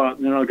one thought,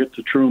 and then I'll get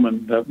to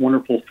Truman, that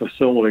wonderful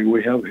facility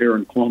we have here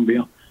in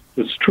Columbia.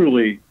 It's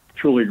truly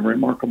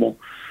remarkable.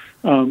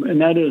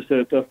 And that is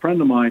that a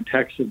friend of mine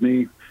texted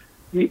me.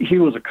 He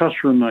was a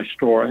customer in my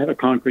store. I had a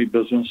concrete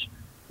business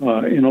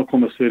in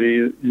Oklahoma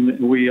City,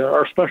 and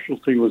our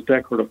specialty was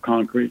decorative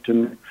concrete,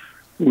 and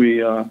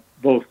we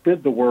both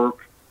did the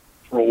work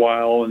for a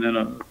while, and then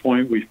at a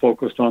point we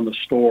focused on the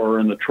store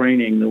and the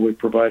training that we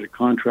provided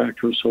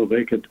contractors so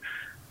they could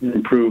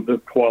improve the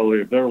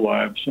quality of their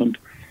lives. And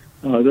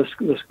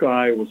this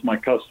guy was my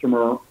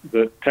customer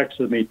that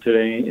texted me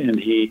today, and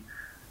he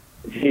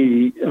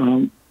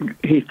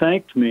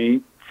thanked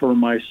me for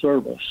my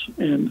service.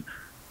 And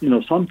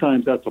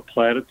sometimes that's a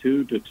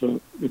platitude.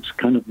 It's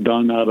kind of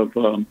done out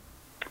of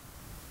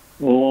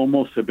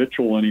almost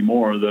habitual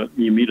anymore, that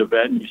you meet a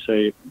vet and you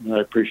say, I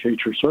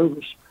appreciate your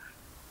service.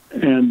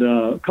 And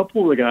a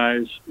couple of the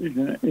guys,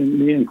 and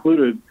me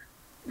included,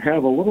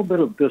 have a little bit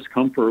of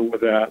discomfort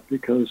with that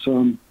because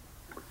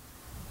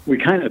we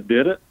kind of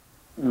did it.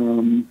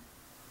 And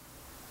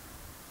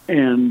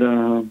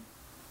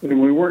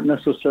we weren't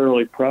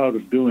necessarily proud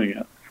of doing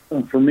it.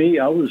 For me,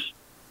 I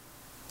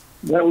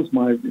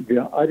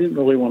didn't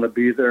really want to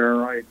be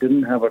there. I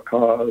didn't have a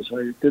cause.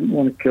 I didn't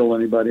want to kill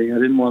anybody. I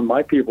didn't want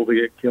my people to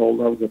get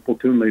killed. I was a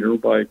platoon leader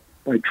by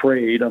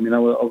trade. I mean, I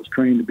was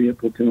trained to be a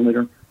platoon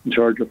leader in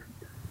charge of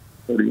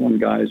 31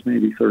 guys,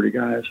 maybe 30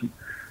 guys.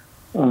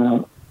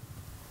 And,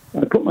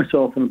 I put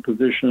myself in a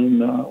position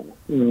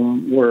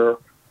where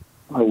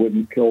I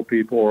wouldn't kill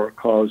people or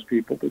cause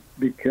people to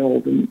be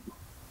killed, and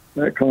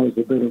that caused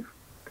a bit of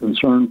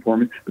concern for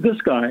me. But this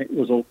guy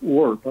was a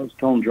LERP. I was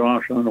telling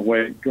Josh on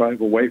the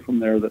drive away from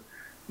there that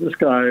this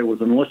guy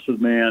was an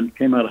enlisted man,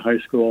 came out of high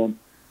school.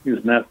 He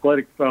was an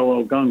athletic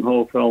fellow,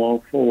 gung-ho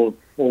fellow, full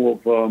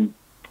of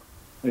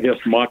I guess,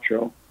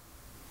 macho.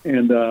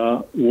 And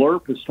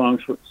LERP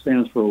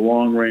stands for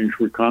Long Range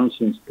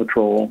Reconnaissance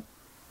Patrol.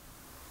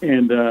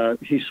 And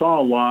he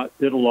saw a lot,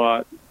 did a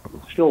lot,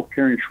 still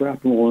carrying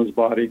shrapnel in his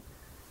body,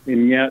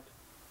 and yet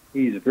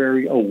he's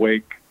very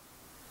awake.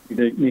 He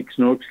makes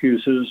no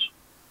excuses.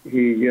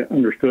 He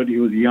understood he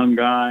was a young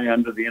guy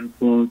under the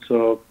influence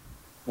of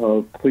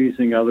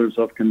pleasing others,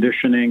 of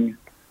conditioning,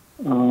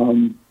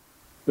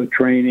 the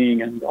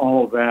training, and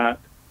all of that.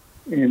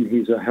 And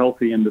he's a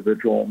healthy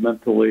individual,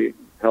 mentally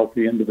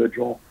healthy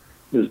individual.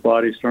 His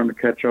body's starting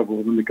to catch up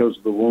with him because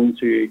of the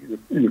wounds he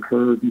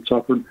incurred and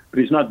suffered, but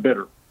he's not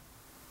bitter.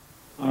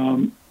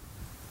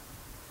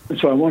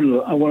 So I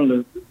wanted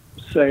to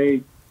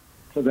say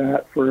to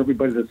that, for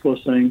everybody that's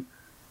listening,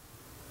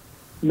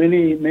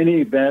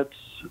 many vets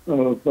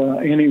of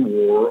any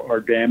war are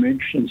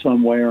damaged in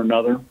some way or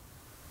another,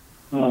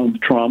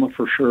 trauma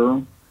for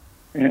sure,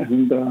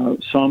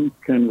 and some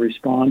can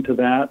respond to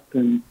that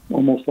and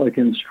almost like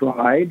in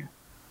stride.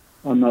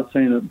 I'm not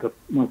saying that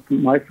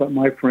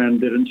my friend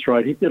did in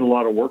stride. He did a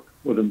lot of work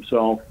with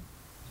himself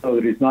so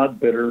that he's not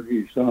bitter.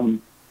 He's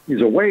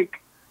awake,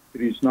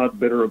 but he's not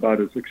bitter about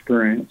his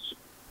experience.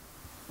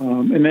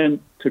 And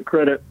then to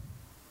credit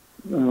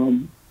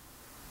the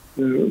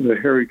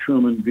Harry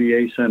Truman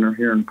VA Center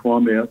here in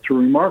Columbia, it's a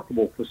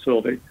remarkable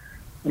facility.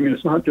 I mean,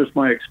 it's not just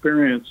my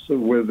experience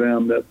with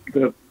them that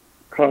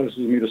causes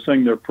me to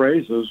sing their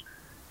praises.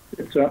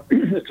 It's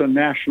a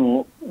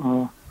national,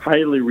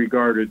 highly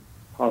regarded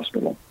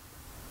hospital,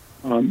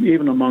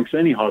 even amongst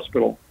any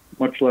hospital,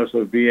 much less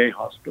a VA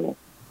hospital.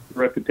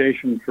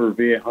 reputation for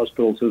VA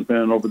hospitals has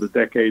been over the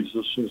decades,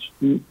 this is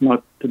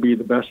not to be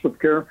the best of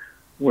care.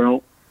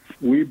 Well,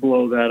 we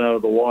blow that out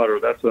of the water.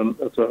 That's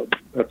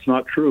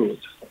not true.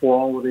 It's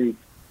quality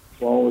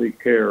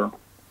care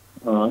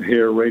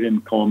here right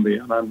in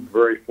Columbia, and I'm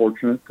very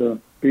fortunate to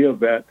be a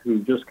vet who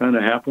just kind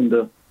of happened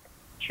to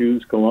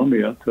choose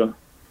Columbia to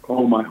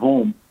call my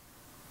home.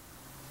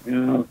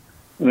 And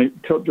I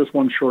tell just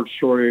one short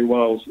story.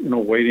 While I was in a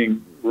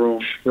waiting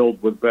room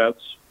filled with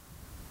vets,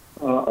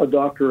 a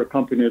doctor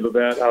accompanied the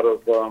vet out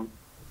of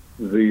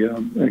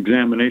the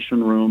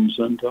examination rooms,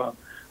 and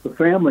the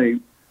family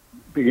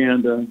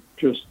began to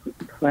just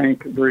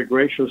thank very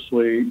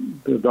graciously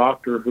the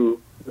doctor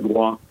who had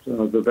walked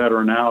the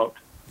veteran out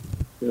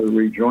to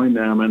rejoin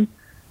them. And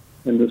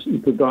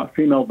the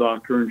female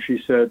doctor, and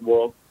she said,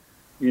 well,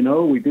 you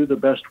know, we do the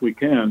best we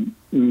can.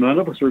 None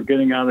of us are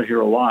getting out of here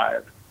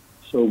alive,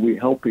 so we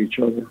help each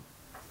other.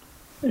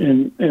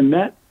 And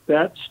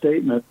that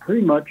statement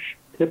pretty much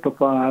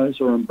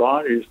typifies or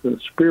embodies the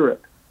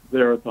spirit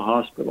there at the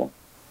hospital.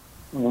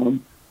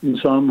 In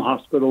some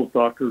hospitals,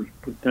 doctors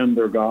pretend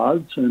they're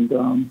gods, and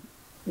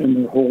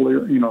the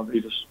whole, you know, they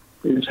just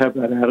have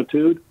that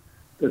attitude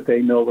that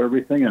they know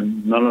everything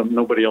and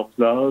nobody else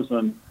does.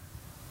 And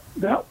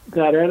that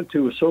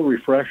attitude was so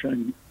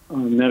refreshing.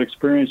 That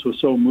experience was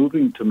so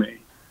moving to me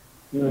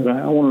that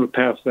I wanted to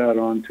pass that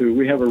on to.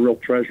 We have a real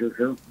treasure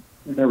here,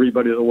 and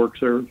everybody that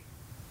works there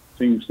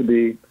seems to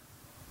be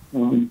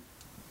a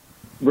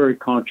very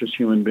conscious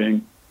human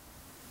being.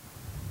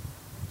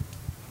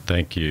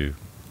 Thank you.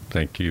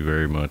 Thank you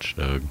very much,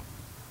 Doug.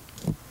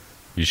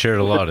 You shared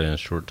a lot in a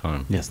short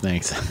time. Yes,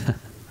 thanks.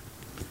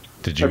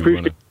 Did you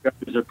I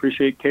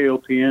appreciate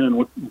KOPN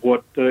and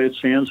what it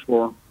stands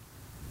for.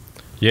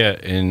 Yeah,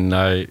 and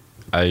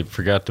I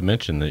forgot to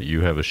mention that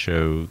you have a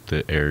show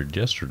that aired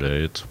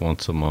yesterday. It's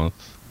once a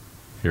month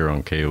here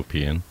on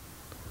KOPN.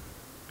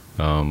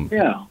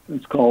 Yeah,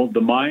 it's called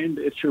The Mind,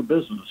 It's Your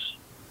Business.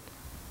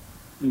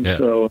 And yeah.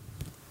 So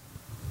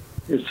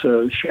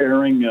it's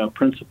sharing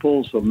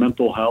principles of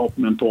mental health,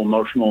 mental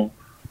emotional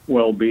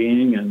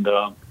well-being, and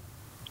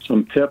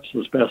some tips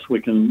as best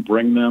we can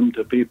bring them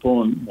to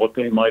people and what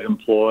they might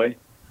employ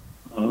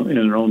in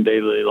their own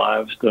daily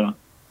lives to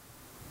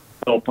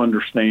help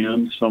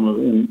understand some of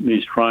in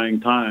these trying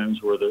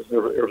times where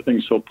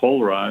everything's so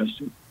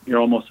polarized. You're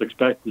almost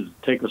expected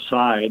to take a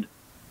side,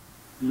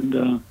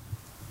 and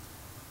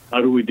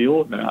how do we deal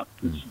with that?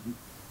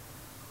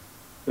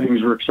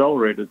 Things are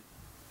accelerated.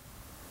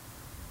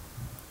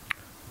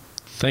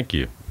 Thank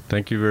you.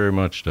 Thank you very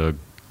much, Doug.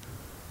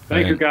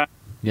 Thank you, guys.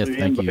 Yes,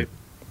 thank you.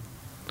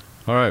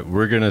 All right,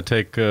 we're going to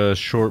take a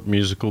short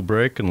musical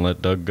break and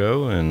let Doug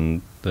go,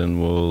 and then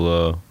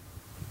we'll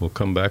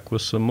come back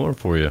with some more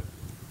for you.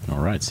 All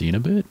right, see you in a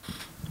bit.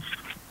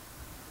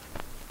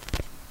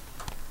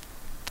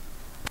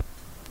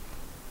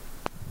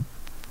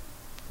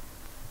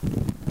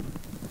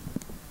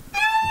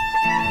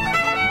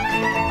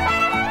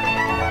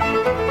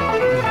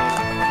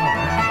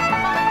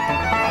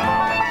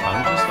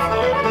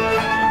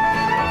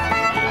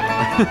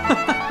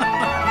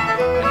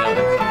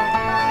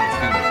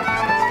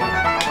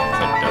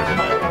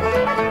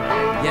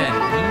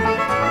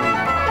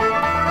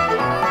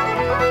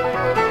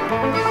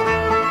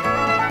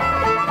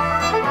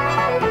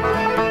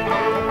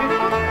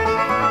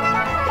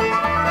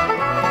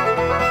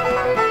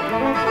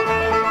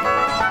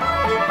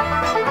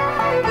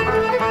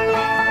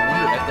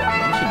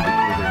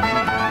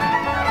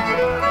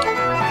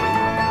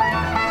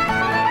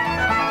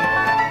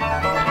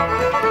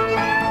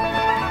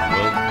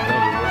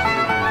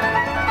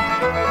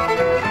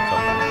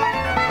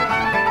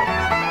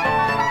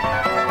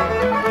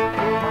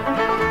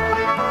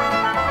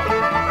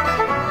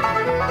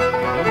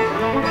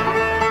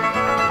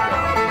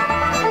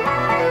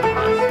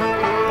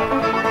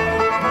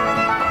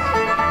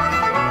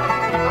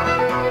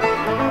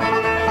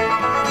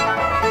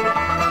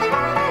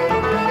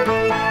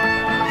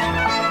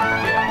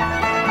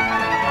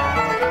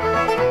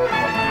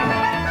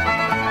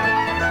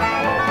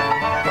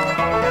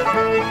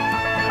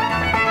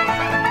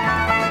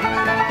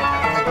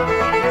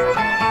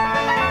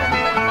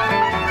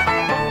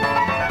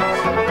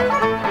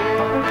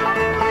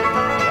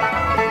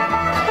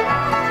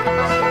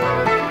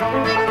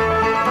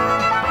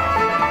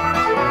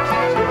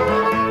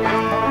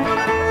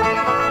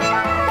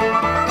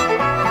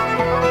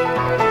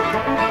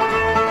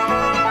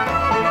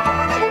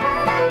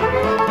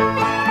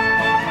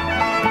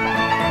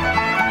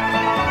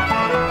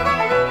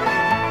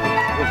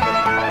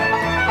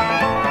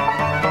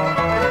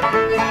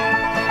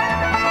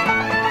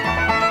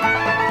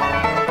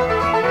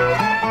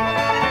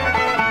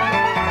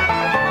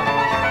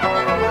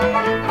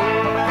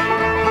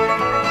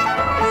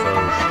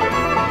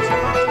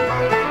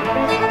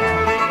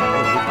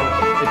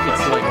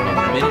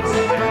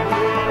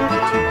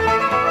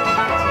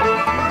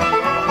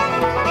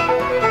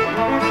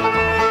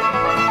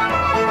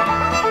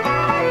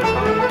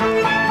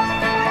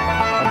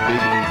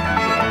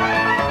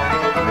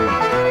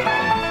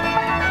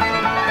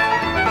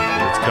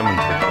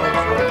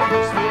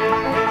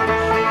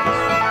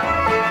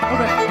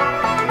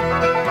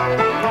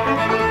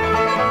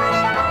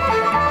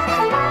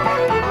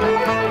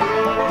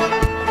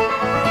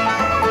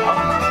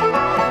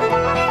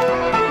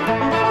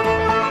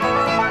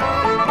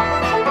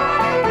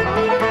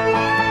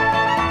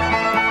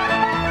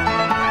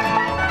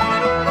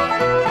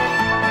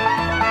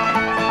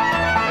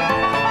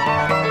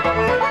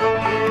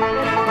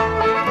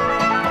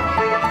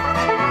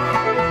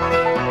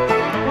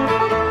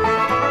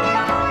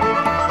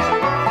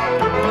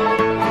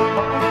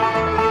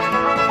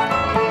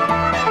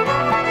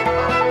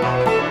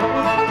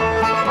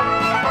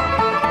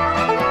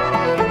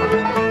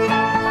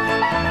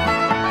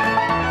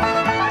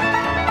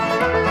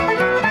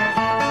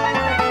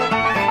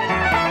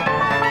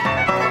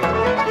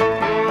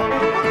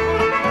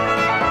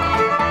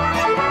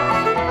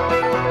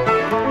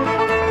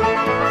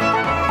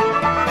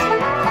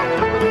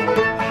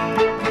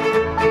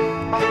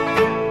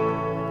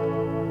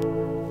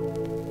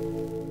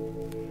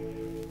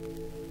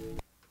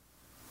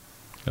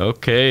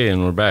 Okay,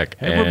 and we're back.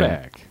 And we're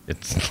back.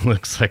 It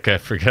looks like I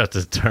forgot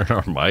to turn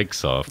our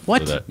mics off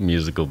What? for that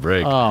musical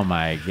break. Oh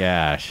my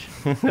gosh!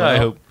 I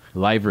hope.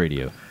 Live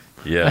radio.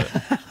 Yeah,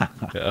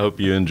 I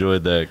hope you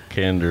enjoyed that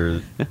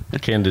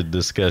candid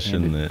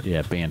discussion.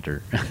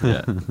 Banter.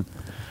 Yeah.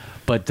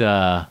 But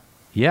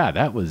yeah,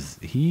 that was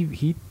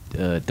he.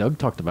 Doug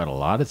talked about a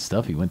lot of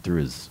stuff. He went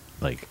through his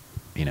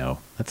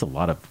that's a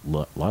lot of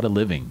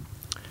living.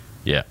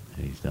 Yeah,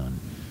 that he's done.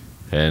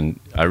 And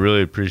I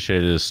really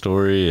appreciated his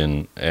story,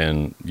 and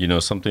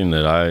something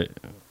that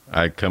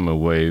I come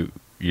away,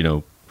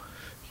 a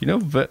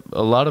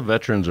lot of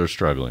veterans are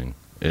struggling.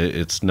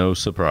 It's no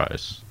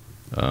surprise.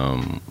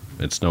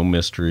 It's no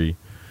mystery.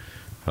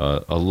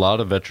 A lot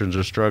of veterans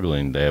are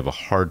struggling. They have a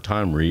hard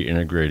time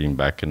reintegrating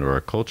back into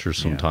our culture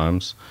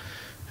sometimes.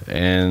 Yeah.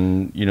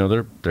 And,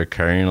 they're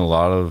carrying a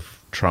lot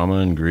of trauma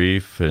and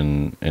grief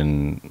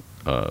and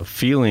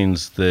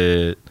feelings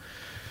that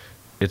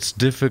it's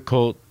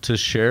difficult to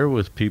share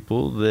with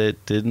people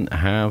that didn't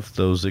have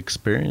those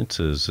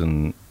experiences.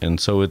 And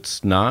so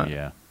it's not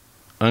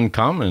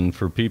uncommon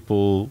for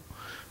people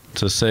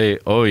to say,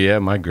 oh, yeah,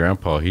 my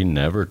grandpa, he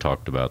never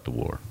talked about the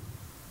war.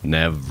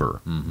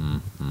 Never. Mm-hmm,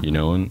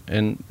 mm-hmm.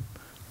 And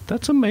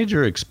that's a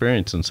major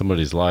experience in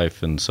somebody's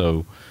life. And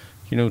so,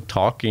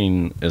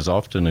 talking is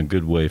often a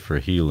good way for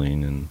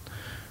healing. And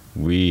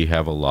we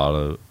have a lot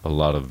of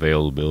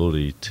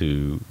availability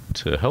to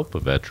help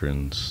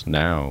veterans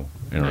now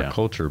in our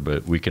culture,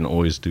 but we can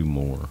always do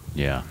more.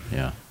 Yeah,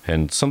 yeah.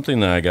 And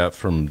something that I got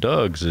from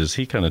Doug's is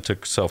he kind of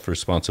took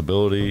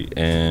self-responsibility,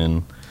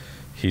 and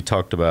he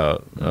talked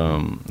about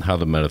how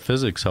the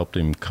metaphysics helped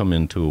him come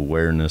into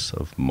awareness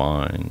of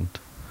mind.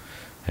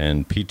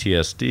 And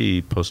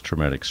PTSD,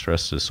 post-traumatic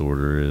stress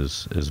disorder,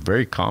 is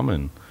very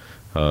common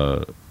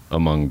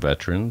among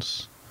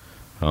veterans.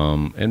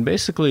 And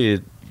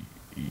basically,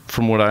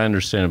 from what I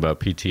understand about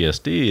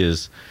PTSD,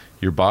 is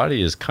your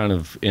body is kind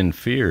of in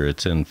fear.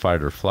 It's in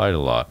fight or flight a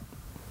lot.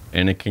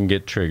 And it can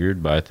get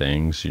triggered by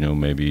things,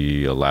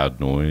 maybe a loud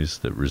noise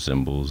that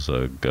resembles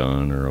a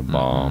gun or a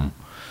bomb.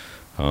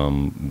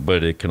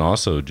 But it can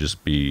also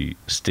just be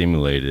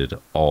stimulated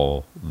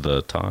all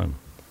the time.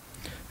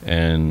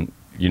 And,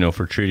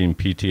 for treating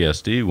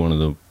PTSD, one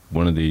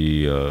of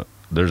the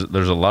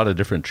there's a lot of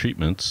different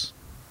treatments,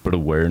 but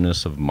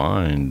awareness of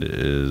mind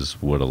is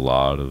what a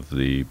lot of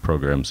the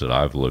programs that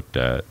I've looked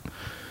at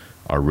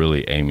are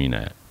really aiming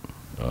at.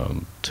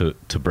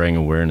 To bring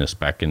awareness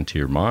back into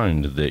your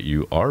mind that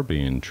you are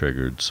being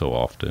triggered so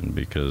often,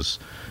 because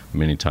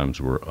many times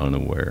we're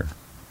unaware.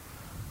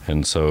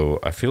 And so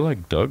I feel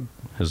like Doug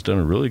has done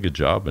a really good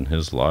job in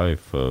his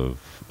life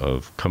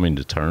of coming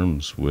to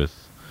terms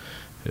with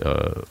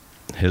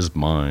his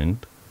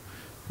mind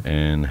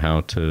and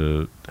how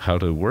to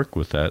work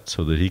with that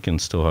so that he can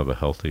still have a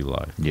healthy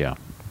life. Yeah,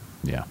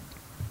 yeah.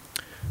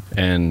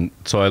 And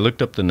so I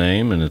looked up the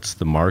name, and it's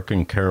the Mark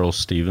and Carol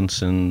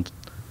Stevenson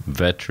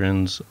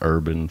Veterans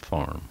Urban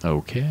Farm.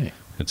 Okay.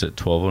 It's at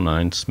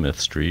 1209 Smith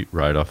Street,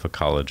 right off of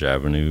College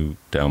Avenue,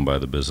 down by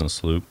the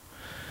Business Loop.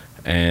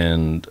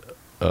 And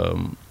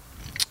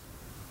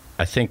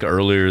I think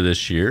earlier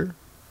this year,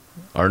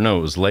 or no,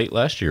 it was late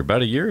last year,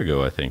 about a year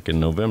ago, I think, in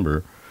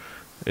November,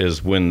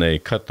 is when they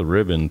cut the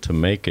ribbon to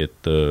make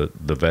it the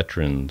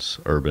Veterans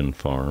Urban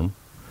Farm.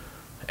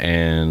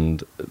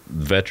 And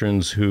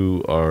veterans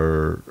who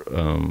are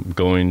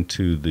going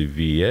to the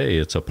VA,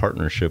 it's a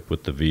partnership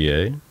with the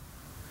VA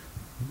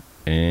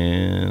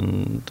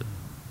and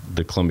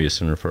the Columbia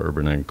Center for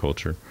Urban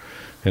Agriculture.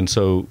 And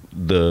so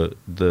the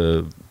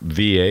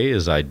VA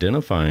is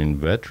identifying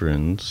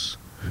veterans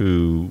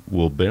who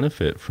will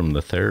benefit from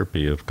the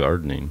therapy of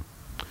gardening.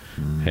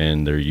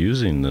 And they're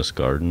using this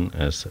garden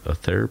as a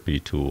therapy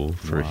tool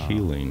for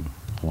healing.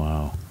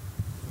 Wow.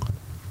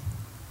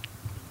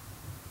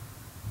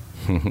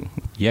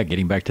 Yeah,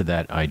 getting back to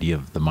that idea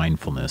of the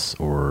mindfulness,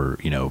 or,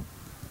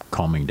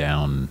 calming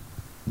down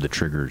the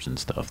triggers and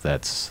stuff,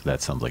 that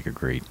sounds like a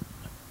great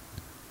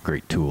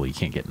tool. You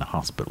can't get in a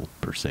hospital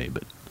per se,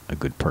 but a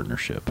good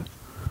partnership.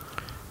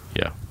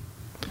 Yeah.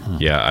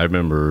 Yeah, I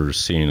remember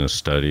seeing a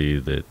study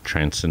that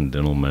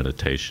transcendental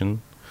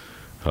meditation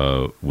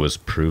was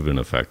proven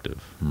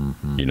effective.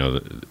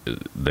 Mm-hmm.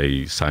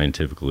 They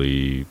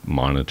scientifically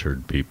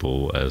monitored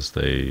people as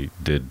they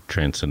did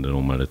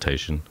transcendental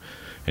meditation,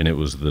 and it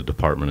was the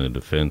Department of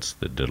Defense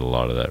that did a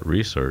lot of that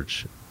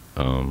research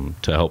to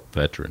help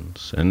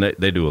veterans. And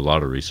they do a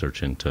lot of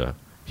research into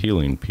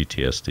healing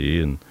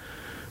PTSD, and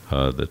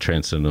the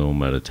transcendental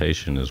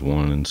meditation is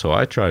one. And so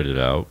I tried it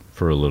out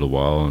for a little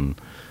while, and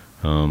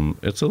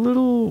it's a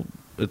little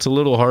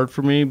hard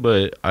for me,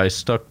 but I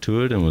stuck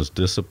to it and was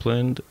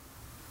disciplined.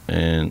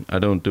 And I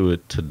don't do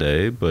it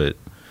today, but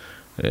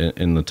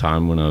in the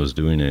time when I was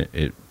doing it,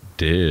 it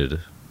did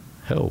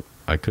help.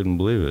 I couldn't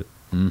believe it.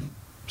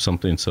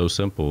 Something so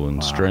simple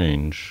and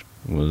strange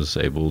was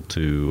able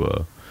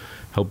to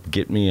help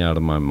get me out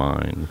of my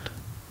mind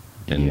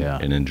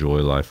and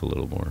enjoy life a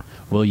little more.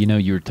 Well,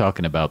 you were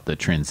talking about the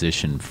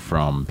transition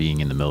from being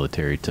in the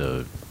military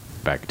to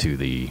back to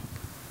the,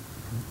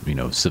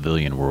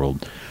 civilian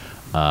world.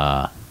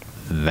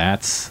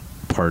 that's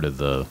part of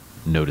the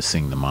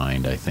noticing the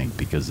mind, I think,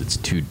 because it's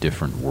two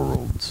different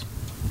worlds,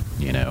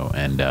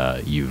 and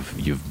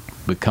you've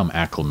become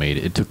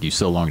acclimated. It took you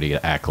so long to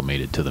get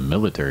acclimated to the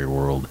military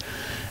world,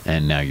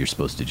 and now you're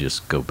supposed to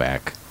just go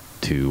back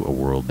to a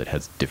world that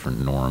has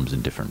different norms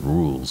and different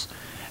rules,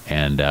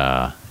 and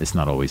it's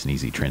not always an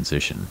easy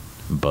transition,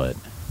 but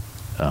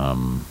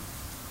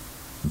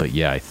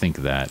yeah, I think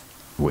that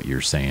what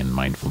you're saying,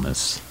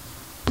 mindfulness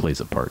plays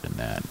a part in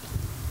that.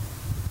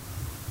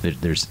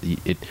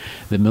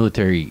 The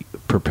military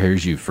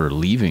prepares you for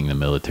leaving the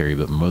military,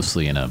 but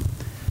mostly in a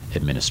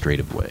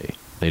administrative way.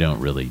 They don't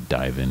really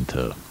dive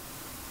into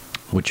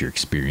what you're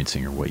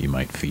experiencing or what you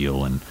might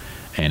feel, and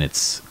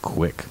it's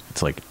quick.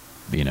 It's like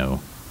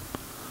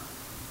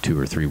 2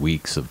 or 3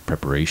 weeks of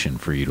preparation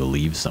for you to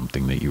leave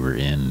something that you were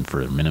in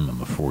for a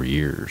minimum of 4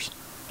 years.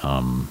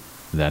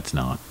 That's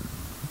not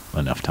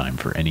enough time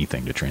for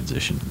anything to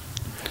transition.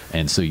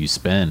 And so you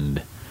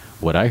spend,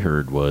 what I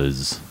heard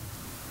was,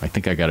 I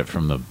think I got it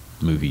from the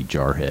movie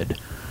Jarhead,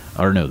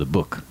 or no, the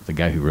book. The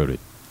guy who wrote it,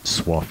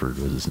 Swafford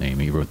was his name.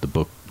 He wrote the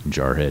book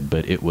Jarhead,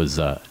 but it was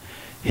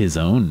his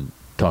own,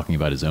 talking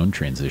about his own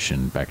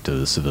transition back to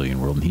the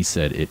civilian world. And he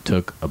said it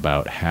took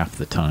about half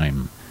the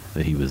time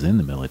that he was in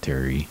the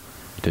military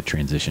to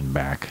transition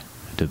back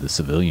to the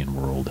civilian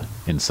world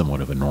in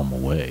somewhat of a normal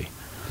way.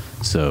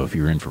 So if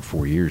you're in for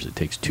 4 years, it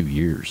takes 2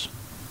 years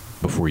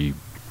before you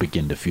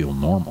begin to feel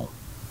normal.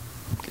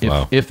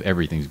 Wow. If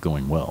everything's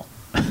going well.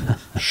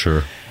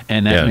 Sure.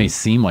 And that may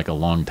seem like a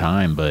long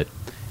time, but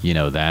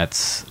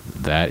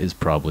that is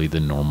probably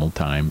the normal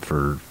time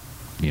for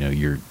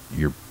your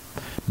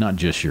not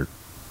just your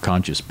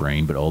conscious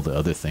brain, but all the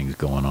other things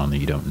going on that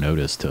you don't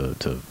notice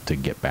to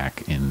get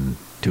back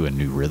into a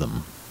new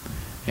rhythm.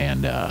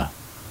 And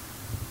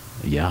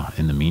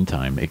in the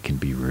meantime, it can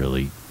be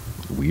really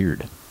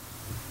weird.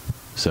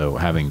 So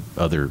having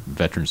other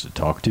veterans to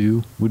talk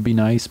to would be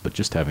nice, but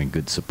just having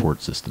good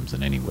support systems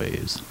in any way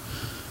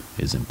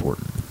is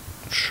important.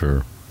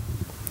 Sure.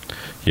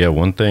 Yeah,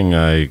 one thing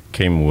I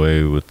came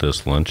away with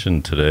this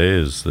luncheon today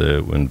is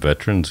that when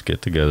veterans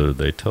get together,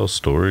 they tell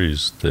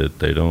stories that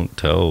they don't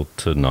tell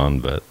to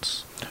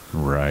non-vets.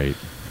 Right.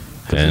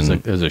 Because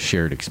there's a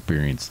shared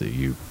experience that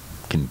you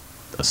can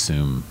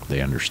assume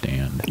they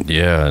understand.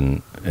 Yeah,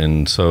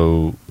 and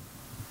so,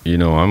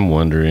 I'm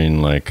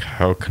wondering,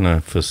 how can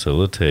I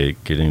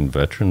facilitate getting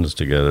veterans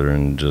together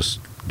and just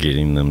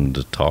getting them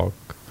to talk,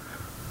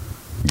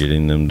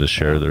 getting them to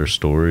share their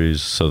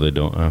stories so they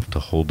don't have to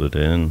hold it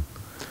in.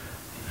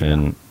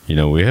 And,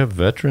 we have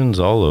veterans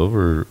all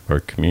over our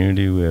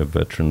community. We have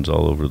veterans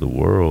all over the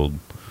world.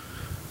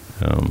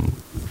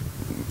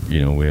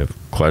 We have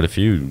quite a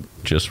few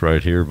just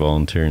right here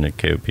volunteering at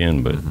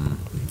KOPN, but,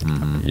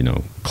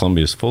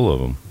 Columbia's full of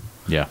them.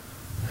 Yeah.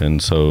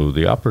 And so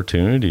the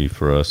opportunity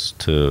for us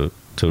to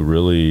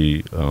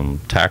really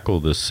tackle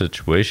this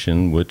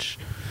situation, which,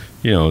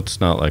 it's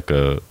not like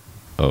a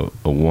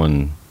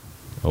one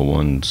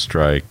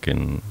strike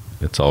and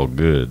it's all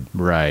good.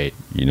 Right.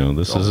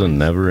 This is a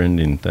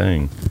never-ending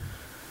thing.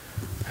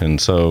 And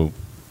so,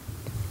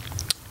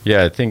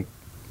 I think,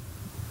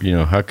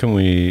 how can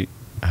we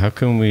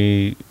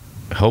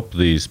help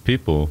these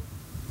people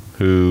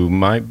who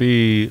might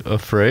be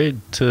afraid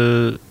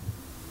to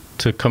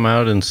come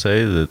out and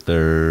say that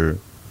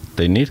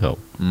they need help?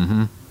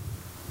 Mm-hmm.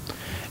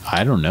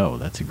 I don't know.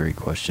 That's a great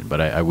question.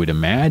 But I would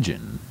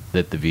imagine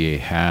that the VA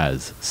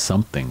has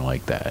something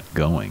like that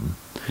going.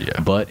 Yeah.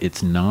 But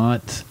it's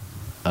not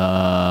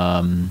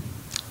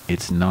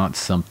it's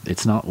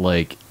not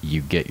like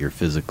you get your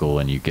physical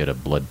and you get a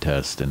blood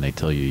test and they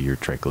tell you your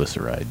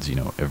triglycerides,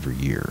 every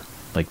year.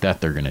 Like that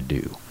they're going to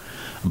do.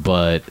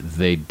 But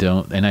they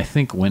don't, and I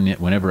think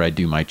whenever I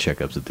do my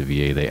checkups at the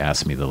VA, they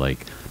ask me the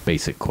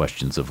basic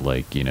questions of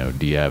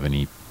do you have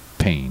any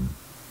pain?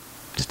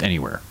 Just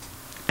anywhere.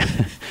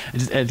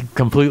 Just a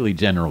completely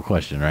general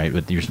question, right?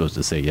 But you're supposed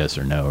to say yes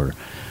or no or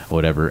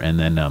whatever. And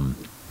then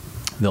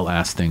they'll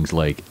ask things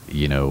like,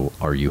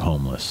 are you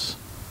homeless?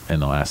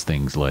 And they'll ask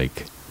things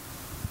like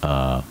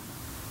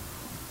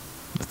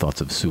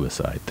thoughts of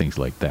suicide, things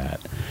like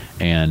that.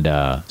 And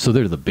so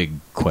they're the big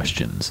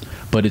questions.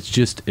 But it's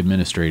just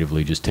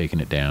administratively just taking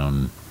it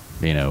down,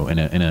 in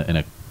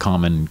a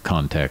common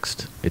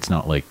context. It's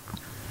not like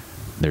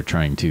they're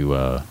trying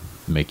to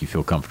make you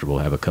feel comfortable,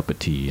 have a cup of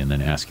tea, and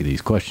then ask you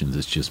these questions.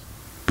 It's just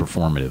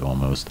performative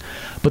almost.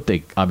 But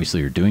they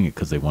obviously are doing it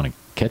because they want to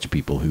catch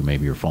people who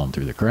maybe are falling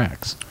through the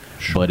cracks.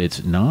 Sure. But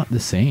it's not the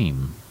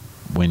same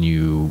when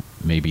you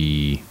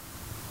maybe...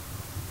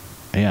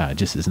 Yeah, it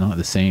just is not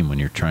the same when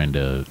you're trying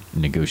to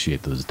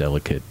negotiate those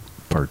delicate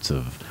parts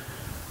of,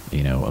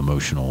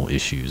 emotional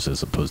issues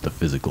as opposed to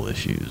physical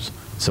issues.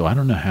 So I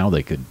don't know how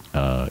they could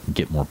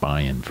get more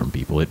buy-in from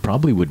people. It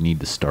probably would need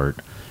to start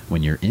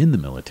when you're in the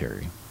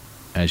military,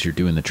 as you're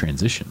doing the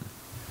transition.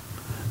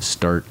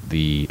 Start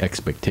the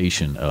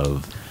expectation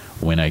of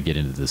when I get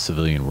into the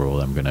civilian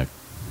world, I'm going to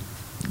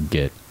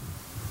get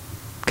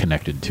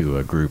connected to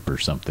a group or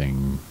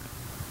something.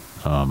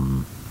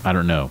 I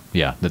don't know.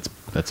 Yeah,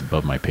 that's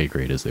above my pay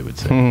grade, as they would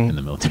say in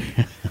the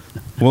military.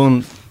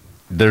 Well,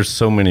 there's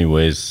so many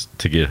ways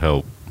to get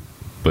help,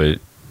 but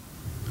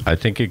I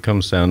think it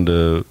comes down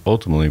to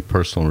ultimately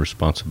personal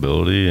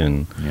responsibility.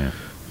 And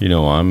you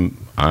know,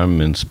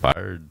 I'm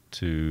inspired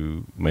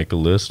to make a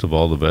list of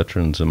all the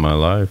veterans in my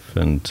life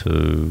and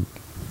to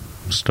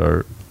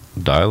start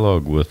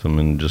dialogue with them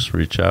and just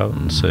reach out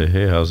and say,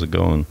 hey, how's it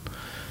going?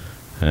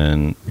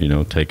 And, you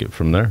know, take it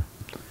from there.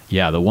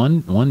 Yeah, the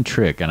one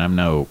trick, and I'm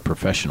no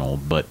professional,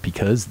 but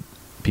because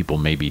people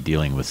may be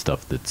dealing with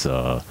stuff that's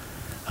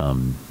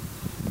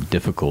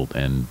difficult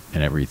and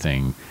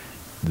everything,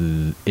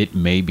 it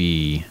may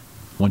be,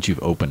 once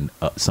you've opened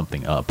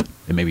something up,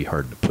 it may be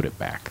hard to put it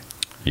back.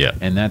 Yeah.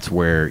 And that's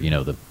where, you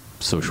know, the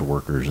social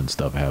workers and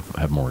stuff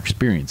have more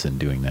experience in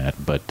doing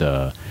that.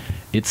 But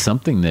it's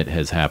something that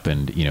has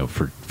happened, you know,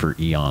 for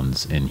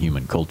eons in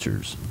human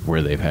cultures,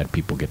 where they've had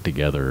people get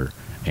together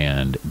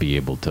and be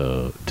able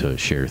to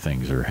share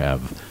things or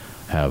have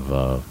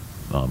a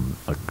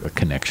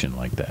connection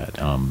like that.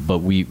 But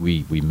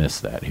we miss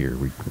that here.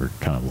 We're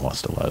kind of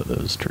lost a lot of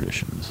those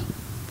traditions.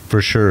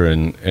 For sure.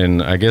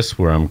 And I guess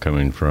where I'm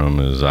coming from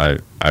is I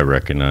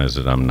recognize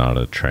that I'm not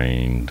a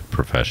trained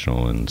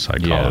professional in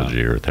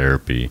psychology or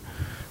therapy.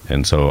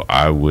 And so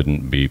I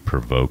wouldn't be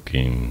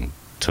provoking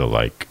to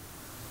like,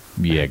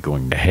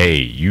 hey,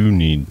 you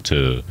need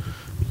to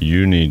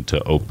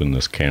open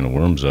this can of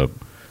worms up.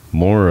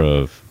 More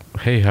of,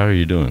 hey, how are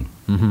you doing?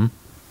 Mm-hmm.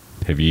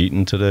 Have you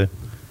eaten today?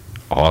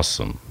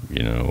 Awesome.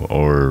 You know,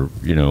 or,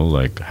 you know,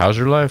 like, how's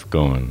your life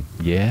going?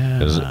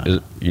 Yeah.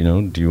 Is you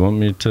know, do you want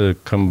me to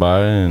come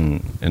by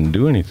and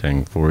do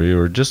anything for you,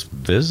 or just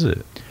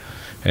visit?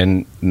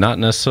 And not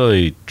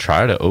necessarily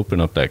try to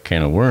open up that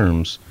can of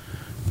worms,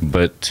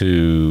 but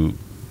to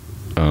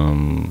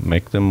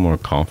make them more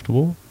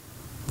comfortable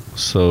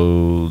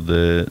so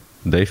that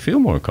they feel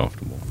more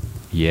comfortable.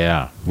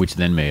 Yeah, which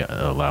then may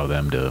allow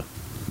them to,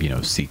 you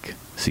know, seek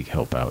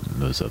help out in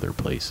those other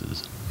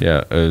places.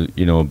 Yeah,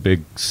 you know, a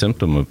big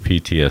symptom of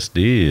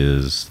PTSD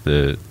is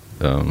that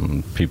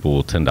people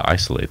will tend to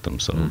isolate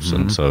themselves.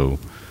 And so,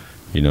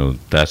 you know,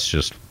 that's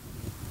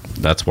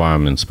why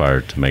I'm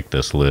inspired to make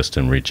this list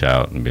and reach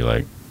out and be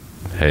like,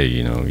 hey,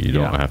 you know, you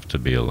don't have to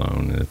be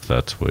alone if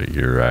that's what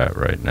you're at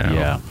right now.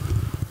 Yeah.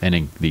 And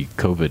in the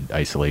COVID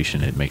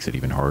isolation, it makes it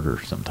even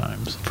harder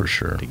sometimes. For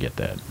sure. To get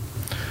that.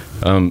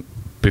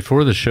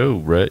 Before the show,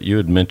 Rhett, you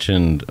had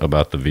mentioned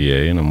about the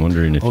VA, and I'm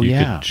wondering if you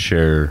could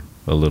share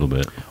a little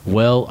bit.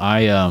 Well,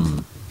 I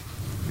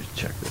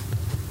check that.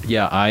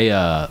 Yeah,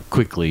 I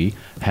quickly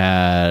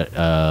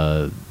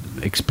had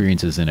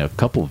experiences in a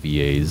couple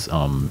VAs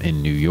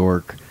in New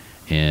York,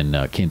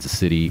 in Kansas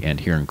City, and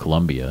here in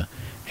Columbia.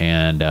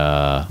 And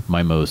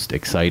my most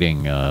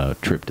exciting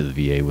trip to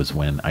the VA was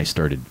when I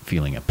started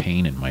feeling a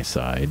pain in my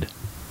side,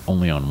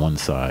 only on one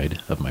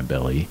side of my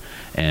belly.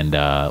 And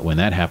when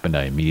that happened,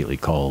 I immediately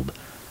called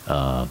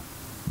the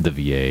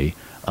VA.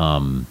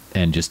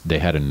 And just, they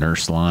had a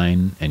nurse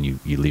line, and you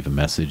leave a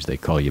message, they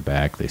call you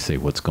back, they say,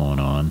 what's going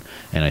on?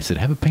 And I said,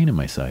 I have a pain in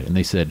my side. And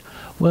they said,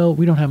 well,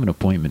 we don't have an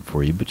appointment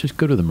for you, but just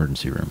go to the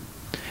emergency room.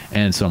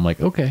 And so I'm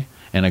like, okay.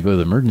 And I go to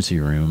the emergency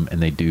room,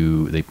 and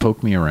they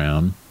poke me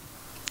around.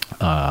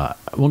 I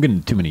won't get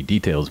into too many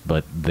details,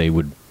 but they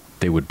would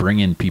bring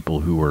in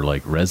people who were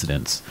like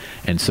residents.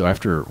 And so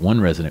after one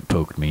resident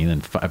poked me,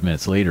 then 5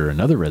 minutes later,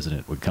 another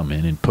resident would come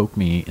in and poke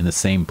me in the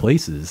same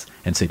places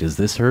and say, does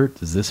this hurt?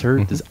 Does this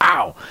hurt?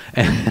 Ow!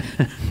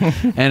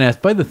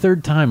 And by the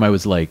third time, I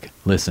was like,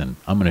 listen,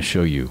 I'm going to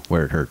show you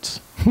where it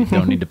hurts. You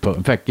don't need to poke.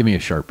 In fact, give me a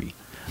Sharpie.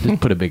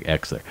 Just put a big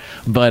X there.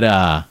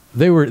 But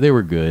they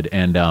were good.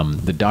 And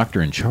the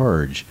doctor in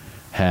charge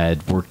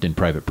had worked in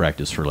private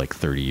practice for like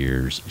 30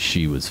 years.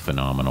 She was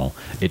phenomenal.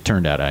 It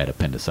turned out I had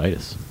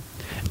appendicitis.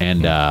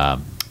 And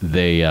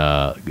they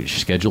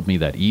scheduled me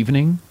that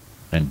evening,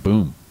 and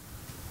boom,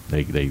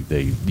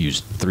 they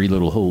used 3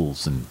 little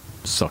holes and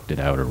sucked it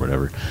out or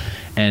whatever.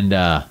 And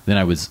then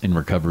I was in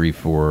recovery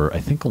for, I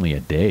think, only a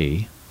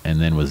day, and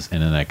then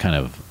I kind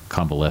of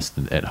convalesced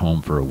at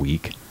home for a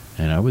week.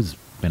 And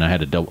I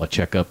had a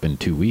checkup in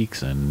 2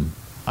 weeks, and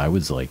I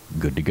was like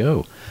good to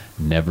go.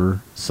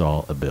 Never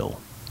saw a bill.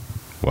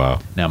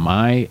 Wow. Now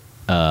my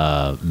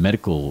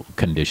medical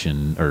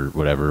condition or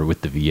whatever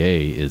with the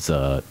VA is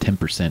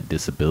 10%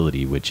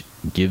 disability, which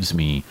gives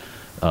me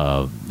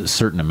a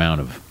certain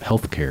amount of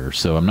health care.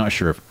 So I'm not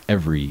sure if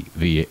every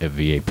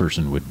VA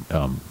person would,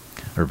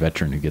 or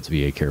veteran who gets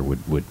VA care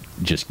would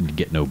just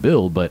get no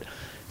bill. But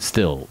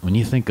still, when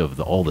you think of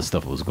all the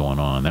stuff that was going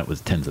on, that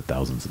was tens of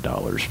thousands of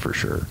dollars for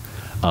sure.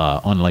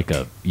 On like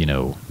a, you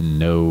know,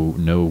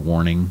 no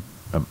warning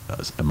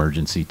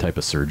emergency type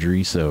of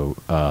surgery. So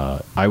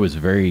I was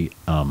very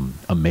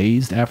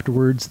amazed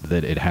afterwards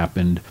that it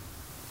happened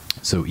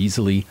so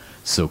easily,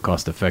 so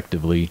cost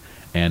effectively,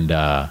 and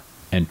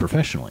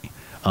professionally.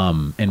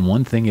 And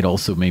one thing it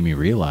also made me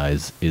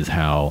realize is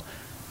how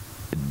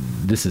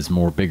this is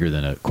more bigger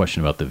than a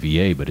question about the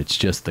VA, but it's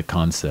just the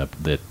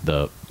concept that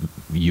the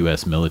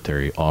U.S.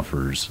 military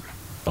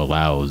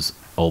allows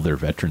all their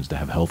veterans to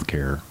have health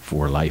care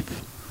for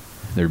life.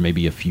 There may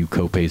be a few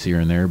copays here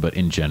and there, but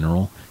in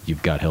general,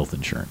 you've got health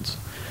insurance.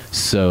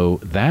 So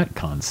that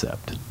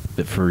concept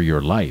that for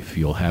your life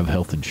you'll have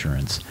health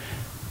insurance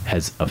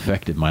has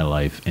affected my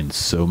life in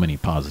so many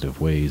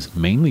positive ways,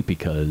 mainly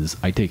because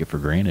I take it for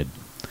granted.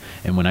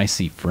 And when I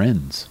see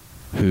friends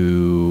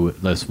who,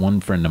 this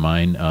one friend of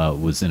mine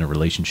was in a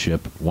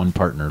relationship, one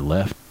partner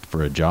left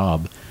for a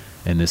job,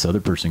 and this other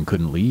person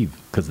couldn't leave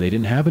because they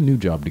didn't have a new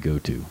job to go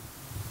to,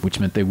 which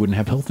meant they wouldn't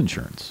have health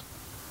insurance.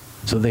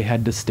 So they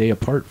had to stay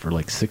apart for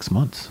like 6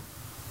 months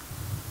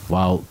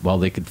while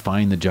they could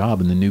find the job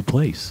in the new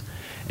place.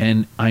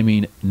 And I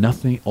mean,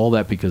 nothing, all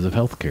that because of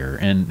healthcare.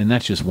 And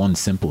that's just one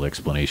simple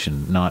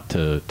explanation, not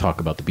to talk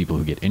about the people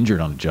who get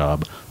injured on a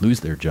job,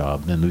 lose their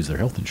job, then lose their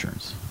health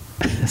insurance.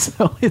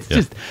 So it's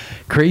just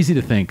crazy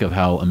to think of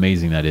how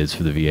amazing that is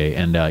for the VA.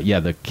 And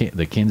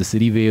the Kansas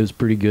City VA was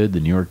pretty good. The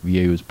New York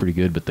VA was pretty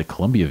good, but the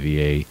Columbia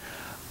VA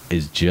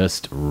is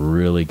just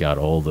really got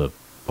all the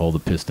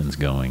pistons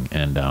going.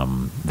 And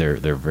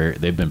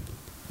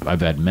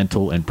I've had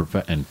mental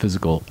and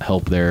physical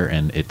help there,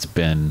 and it's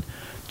been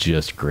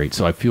just great.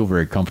 So I feel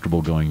very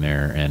comfortable going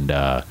there, and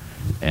I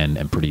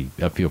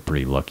feel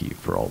pretty lucky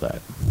for all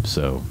that.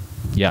 So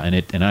yeah,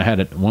 and I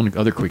had one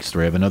other quick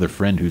story. I have another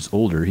friend who's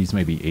older. He's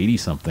maybe 80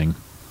 something.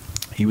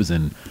 He was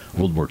in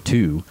World War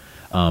II.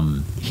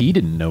 He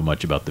didn't know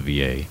much about the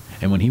VA,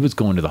 and when he was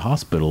going to the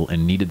hospital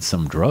and needed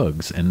some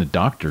drugs, and the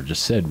doctor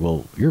just said,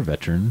 "Well, you're a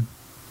veteran.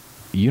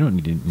 You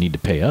don't need to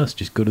pay us.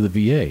 Just go to the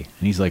VA."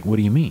 And he's like, "What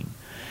do you mean?"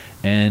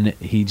 And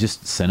he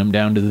just sent him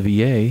down to the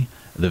VA.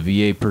 The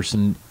VA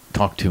person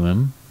talked to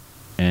him,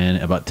 and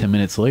about 10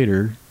 minutes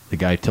later, the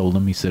guy told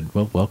him, he said,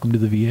 "Well, welcome to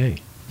the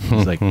VA."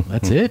 He's like,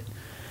 "That's it?"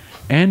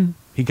 And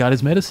he got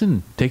his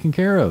medicine taken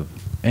care of.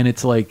 And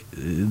it's like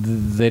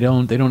they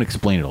don't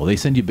explain it all. They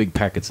send you big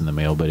packets in the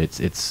mail, but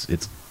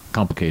it's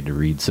complicated to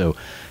read. So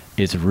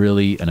it's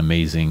really an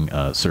amazing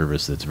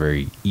service that's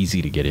very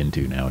easy to get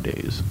into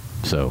nowadays.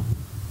 So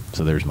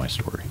there's my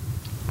story.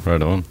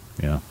 Right on.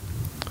 Yeah.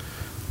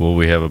 Well,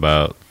 we have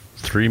about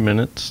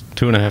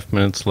 2.5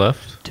 minutes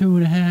left.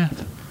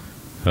 2.5.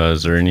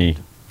 Is there any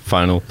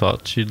final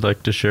thoughts you'd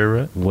like to share,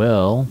 Rhett?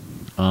 Well,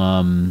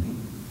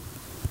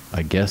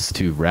 I guess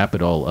to wrap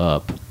it all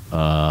up,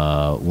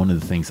 one of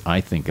the things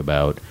I think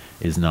about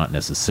is not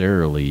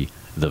necessarily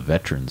the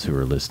veterans who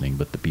are listening,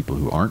 but the people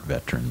who aren't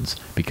veterans,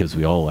 because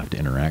we all have to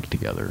interact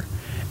together.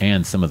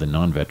 And some of the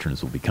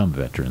non-veterans will become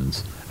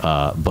veterans.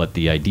 But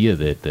the idea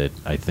that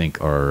I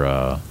think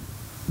are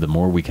the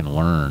more we can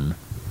learn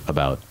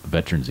about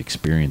veterans'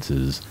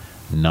 experiences,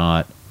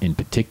 not in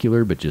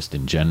particular, but just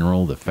in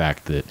general, the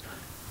fact that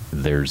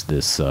there's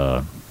this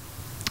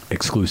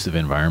exclusive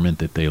environment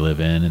that they live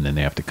in, and then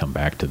they have to come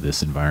back to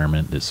this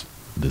environment, this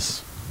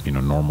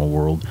normal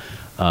world,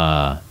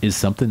 is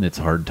something that's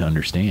hard to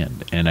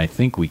understand. And I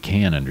think we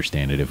can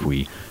understand it if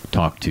we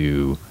talk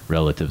to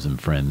relatives and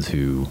friends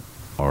who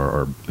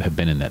are have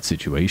been in that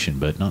situation,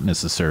 but not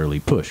necessarily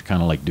push,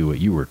 kind of like do what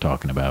you were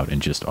talking about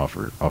and just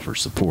offer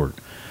support.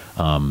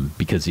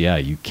 Because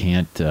you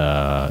can't,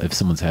 if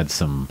someone's had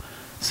some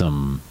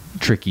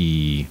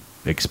tricky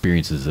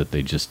experiences that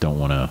they just don't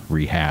want to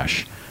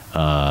rehash,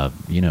 they'll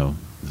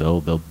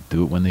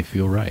do it when they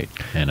feel right.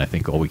 And I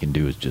think all we can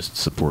do is just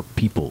support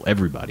people,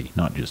 everybody,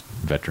 not just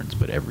veterans,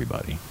 but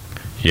everybody.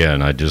 Yeah,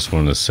 and I just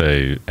want to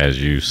say,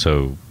 as you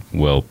so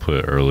well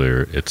put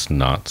earlier, it's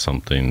not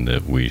something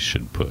that we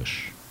should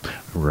push.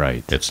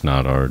 Right. It's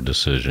not our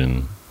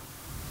decision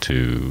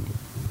to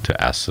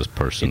ask this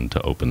person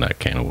to open that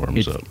can of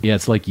worms up. Yeah,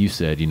 it's like you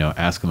said,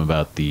 ask them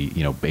about the,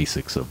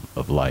 basics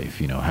of life.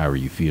 How are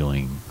you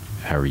feeling?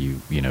 How are you,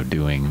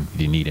 doing?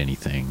 Do you need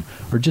anything?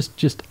 Or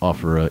just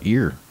offer a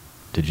ear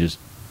to just,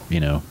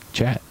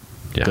 chat.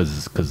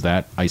 Because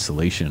that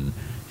isolation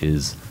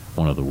is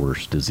one of the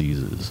worst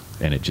diseases,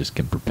 and it just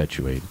can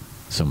perpetuate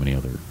so many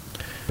other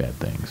bad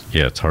things.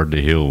 Yeah, it's hard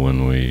to heal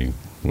when we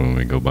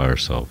go by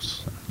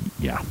ourselves.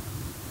 Yeah.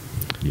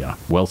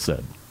 Well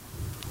said.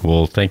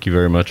 Well, thank you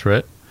very much,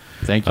 Rhett.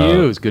 Thank you.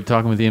 It was good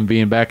talking with you and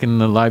being back in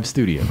the live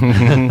studio.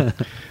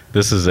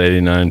 This is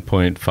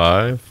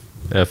 89.5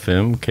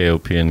 FM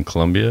KOP in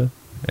Columbia,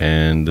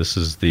 and this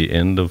is the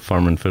end of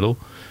Farm and Fiddle.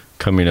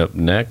 Coming up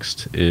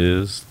next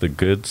is the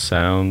good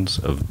sounds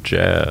of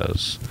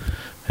jazz,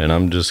 and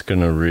I'm just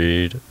going to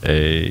read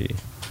a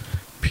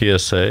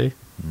PSA,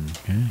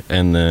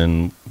 and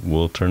then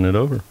we'll turn it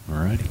over. All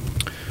righty.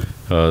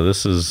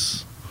 This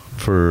is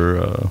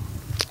for...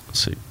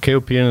 Let's see.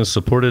 KOPN is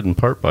supported in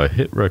part by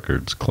Hit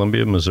Records,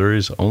 Columbia,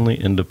 Missouri's only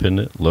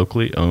independent,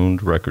 locally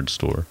owned record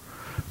store.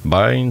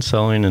 Buying,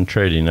 selling, and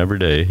trading every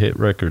day, Hit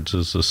Records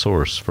is the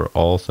source for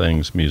all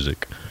things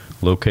music.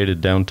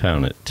 Located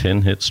downtown at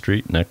 10 Hit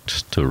Street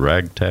next to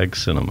Ragtag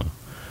Cinema.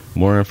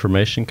 More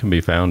information can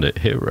be found at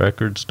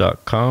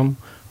hitrecords.com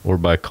or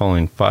by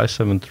calling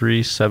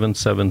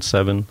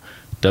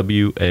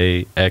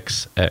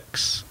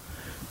 573-777-WAXX.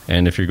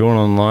 And if you're going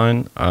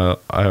online,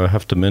 I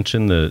have to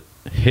mention that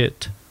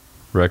Hit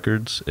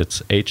Records,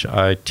 it's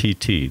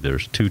HITT.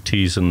 There's 2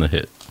 T's in the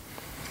hit.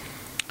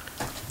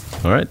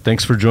 All right,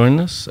 thanks for joining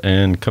us,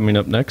 and coming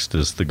up next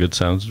is the good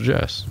sounds of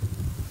jazz.